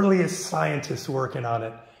the earliest scientists working on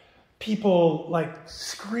it, people like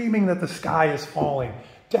screaming that the sky is falling,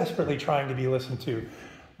 desperately trying to be listened to.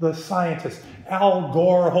 The scientists, Al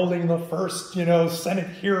Gore holding the first, Senate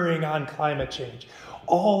hearing on climate change.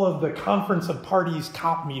 All of the Conference of Parties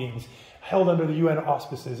COP meetings held under the UN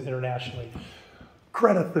auspices internationally.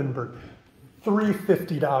 Greta Thunberg,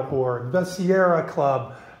 350.org, the Sierra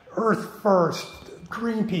Club, Earth First,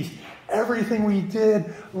 Greenpeace. Everything we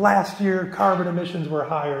did last year, carbon emissions were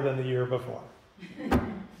higher than the year before.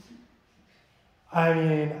 I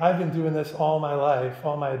mean, I've been doing this all my life,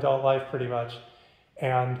 all my adult life pretty much,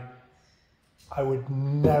 and I would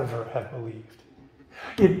never have believed.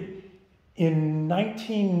 In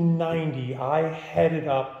 1990, I headed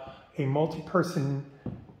up a multi-person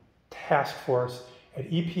task force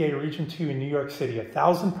at EPA Region 2 in New York City, a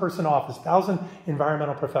 1,000-person office, 1,000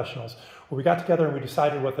 environmental professionals, where we got together and we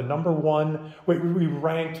decided what the number one, we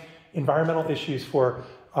ranked environmental issues for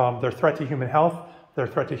their threat to human health, their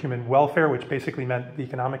threat to human welfare, which basically meant the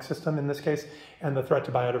economic system in this case, and the threat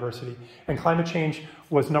to biodiversity. And climate change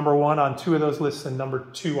was number one on 2 of those lists and number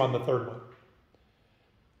 2 on the 3rd one.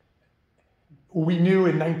 We knew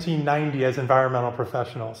in 1990 as environmental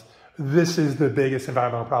professionals, this is the biggest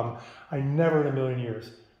environmental problem. I never in a million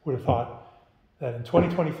years would have thought that in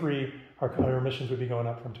 2023, our emissions would be going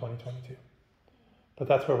up from 2022. But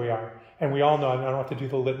that's where we are. And we all know, I don't have to do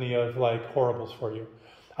the litany of like horribles for you.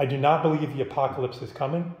 I do not believe the apocalypse is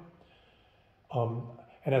coming. And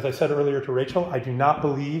as I said earlier to Rachel, I do not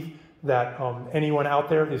believe that anyone out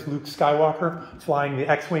there is Luke Skywalker flying the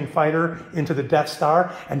X-Wing fighter into the Death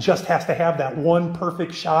Star and just has to have that one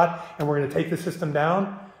perfect shot and we're going to take the system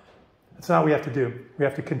down. That's not what we have to do. We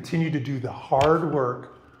have to continue to do the hard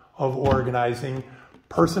work of organizing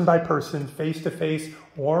person by person, face to face,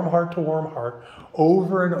 warm heart to warm heart,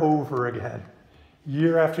 over and over again,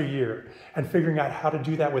 year after year, and figuring out how to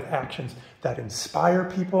do that with actions that inspire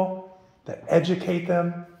people, that educate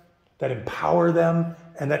them, that empower them,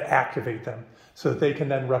 and that activate them so that they can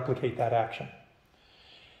then replicate that action.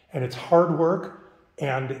 And it's hard work,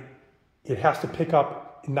 and it has to pick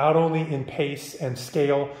up not only in pace and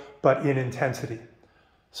scale, but in intensity.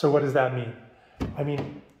 So what does that mean? I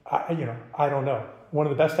mean, I don't know. One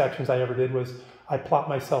of the best actions I ever did was I plopped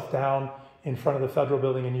myself down in front of the federal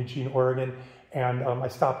building in Eugene, Oregon, and I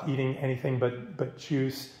stopped eating anything but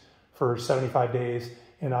juice for 75 days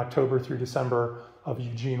in October through December of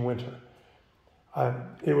Eugene winter.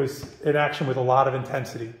 It was an action with a lot of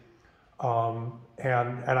intensity. And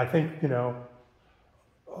I think,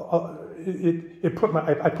 I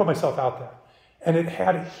put myself out there. And it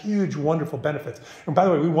had huge, wonderful benefits. And by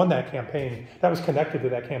the way, we won that campaign. That was connected to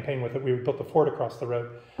that campaign with it. We built the fort across the road.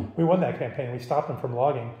 We won that campaign. We stopped them from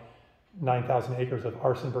logging 9,000 acres of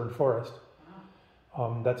arson-burned forest.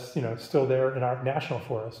 That's still there in our national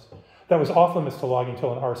forest. That was off limits to logging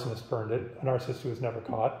until an arsonist burned it, an arsonist who was never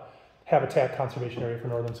caught. Habitat conservation area for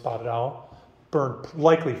northern spotted owl, burned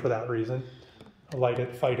likely for that reason. Light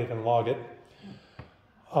it, fight it, and log it.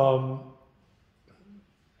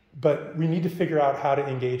 But we need to figure out how to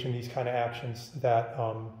engage in these kind of actions that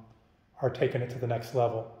are taking it to the next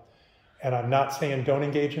level. And I'm not saying don't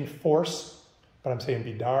engage in force, but I'm saying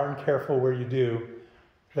be darn careful where you do,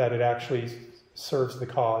 that it actually serves the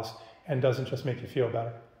cause and doesn't just make you feel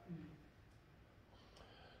better.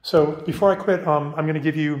 So before I quit, I'm going to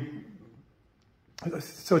give you,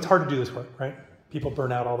 so it's hard to do this work, right? People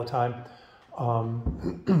burn out all the time.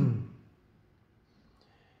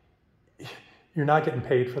 You're not getting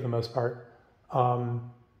paid for the most part.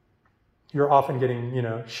 You're often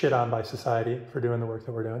getting, shit on by society for doing the work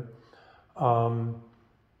that we're doing.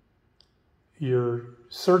 You're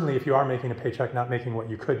certainly, if you are making a paycheck, not making what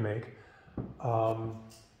you could make.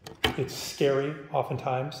 It's scary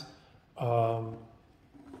oftentimes.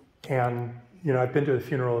 And, I've been to the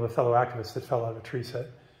funeral of a fellow activist that fell out of a tree set.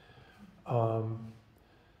 So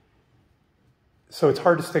it's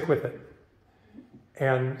hard to stick with it.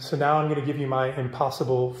 And so now I'm going to give you my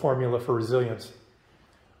impossible formula for resilience.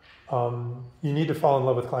 You need to fall in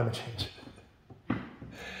love with climate change.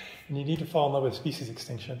 And you need to fall in love with species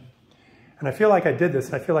extinction. And I feel like I did this,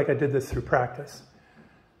 and I feel like I did this through practice.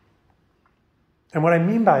 And what I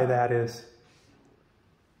mean by that is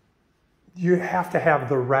you have to have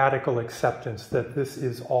the radical acceptance that this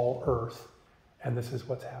is all Earth, and this is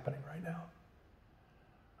what's happening right now.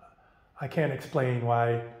 I can't explain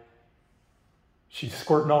why she's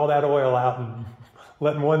squirting all that oil out and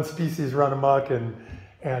letting one species run amok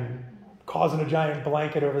and causing a giant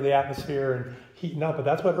blanket over the atmosphere and heating up. But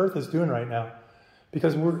that's what Earth is doing right now.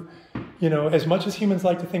 Because we're, as much as humans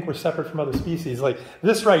like to think we're separate from other species, like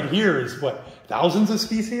this right here is what, thousands of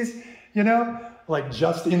species, like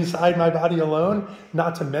just inside my body alone,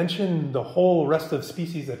 not to mention the whole rest of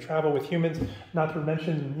species that travel with humans, not to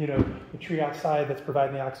mention, the tree outside that's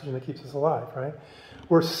providing the oxygen that keeps us alive, right?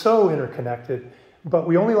 We're so interconnected, but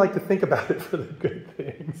we only like to think about it for the good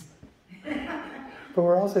things. But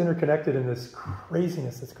we're also interconnected in this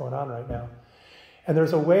craziness that's going on right now. And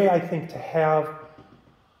there's a way, I think, to have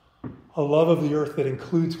a love of the earth that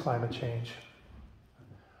includes climate change,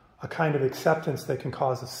 a kind of acceptance that can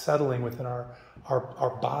cause a settling within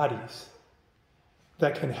our bodies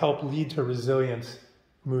that can help lead to resilience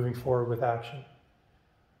moving forward with action.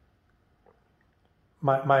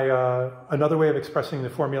 Another way of expressing the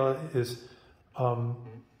formula is,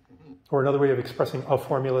 or another way of expressing a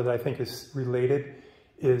formula that I think is related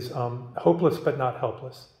is hopeless but not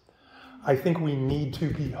helpless. I think we need to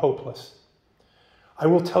be hopeless. I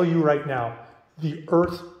will tell you right now, the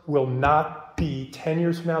earth will not be 10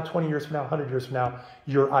 years from now, 20 years from now, 100 years from now,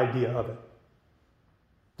 your idea of it.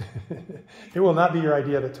 It will not be your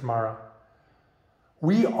idea of it tomorrow.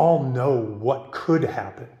 We all know what could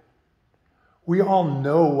happen. We all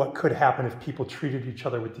know what could happen if people treated each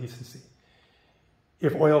other with decency.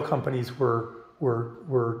 If oil companies were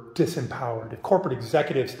disempowered, if corporate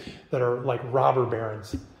executives that are like robber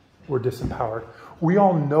barons were disempowered. We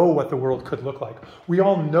all know what the world could look like. We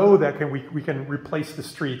all know that we can replace the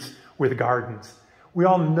streets with gardens. We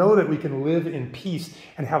all know that we can live in peace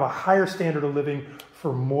and have a higher standard of living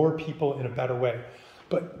for more people in a better way.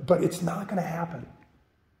 But it's not going to happen.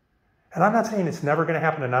 And I'm not saying it's never going to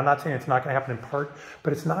happen, and I'm not saying it's not going to happen in part,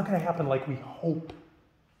 but it's not going to happen like we hope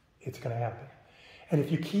it's going to happen. And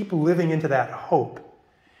if you keep living into that hope,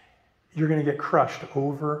 you're going to get crushed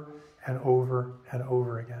over and over and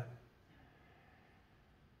over again.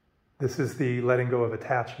 This is the letting go of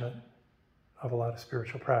attachment of a lot of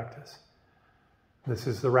spiritual practice. This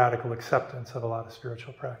is the radical acceptance of a lot of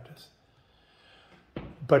spiritual practice.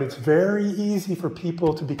 But it's very easy for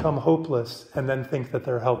people to become hopeless and then think that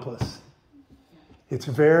they're helpless. It's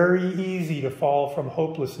very easy to fall from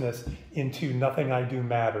hopelessness into nothing I do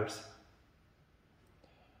matters.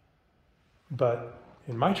 But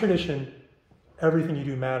in my tradition, everything you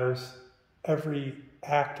do matters. Every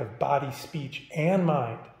act of body, speech, and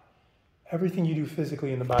mind. Everything you do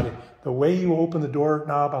physically in the body. The way you open the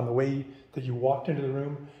doorknob on the way that you walked into the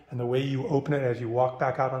room and the way you open it as you walk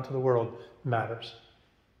back out onto the world matters.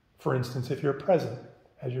 For instance, if you're present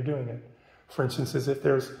as you're doing it. For instance, as if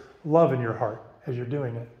there's love in your heart as you're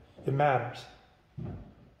doing it. It matters.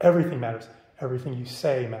 Everything matters. Everything you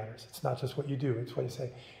say matters. It's not just what you do, it's what you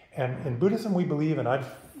say. And in Buddhism we believe, and I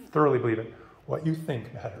thoroughly believe it, what you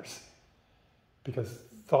think matters. Because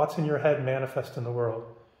thoughts in your head manifest in the world.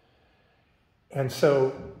 And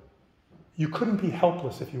so you couldn't be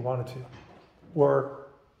helpless if you wanted to. Or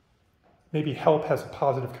maybe help has a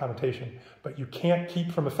positive connotation, but you can't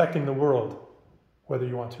keep from affecting the world, whether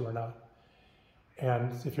you want to or not.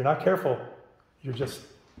 And if you're not careful, you're just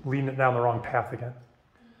leading it down the wrong path again.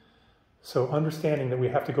 So understanding that we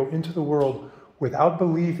have to go into the world without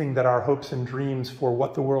believing that our hopes and dreams for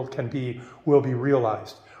what the world can be will be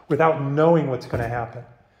realized, without knowing what's going to happen.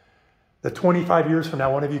 That 25 years from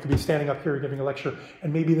now, one of you could be standing up here giving a lecture,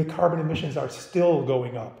 and maybe the carbon emissions are still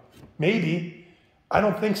going up. Maybe. I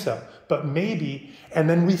don't think so, but maybe, and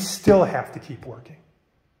then we still have to keep working.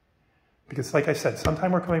 Because like I said,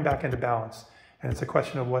 sometime we're coming back into balance, and it's a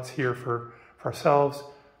question of what's here for ourselves,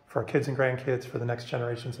 for our kids and grandkids, for the next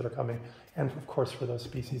generations that are coming, and of course for those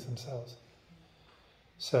species themselves.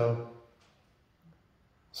 So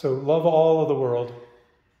love all of the world.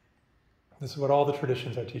 This is what all the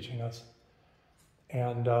traditions are teaching us.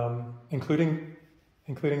 And including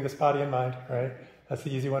this body and mind, right? That's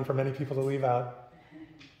the easy one for many people to leave out.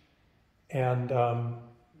 And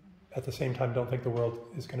at the same time, don't think the world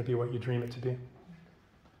is going to be what you dream it to be.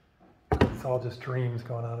 It's all just dreams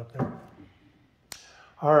going on up there.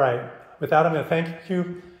 All right, with that, I'm going to thank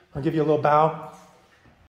you. I'll give you a little bow.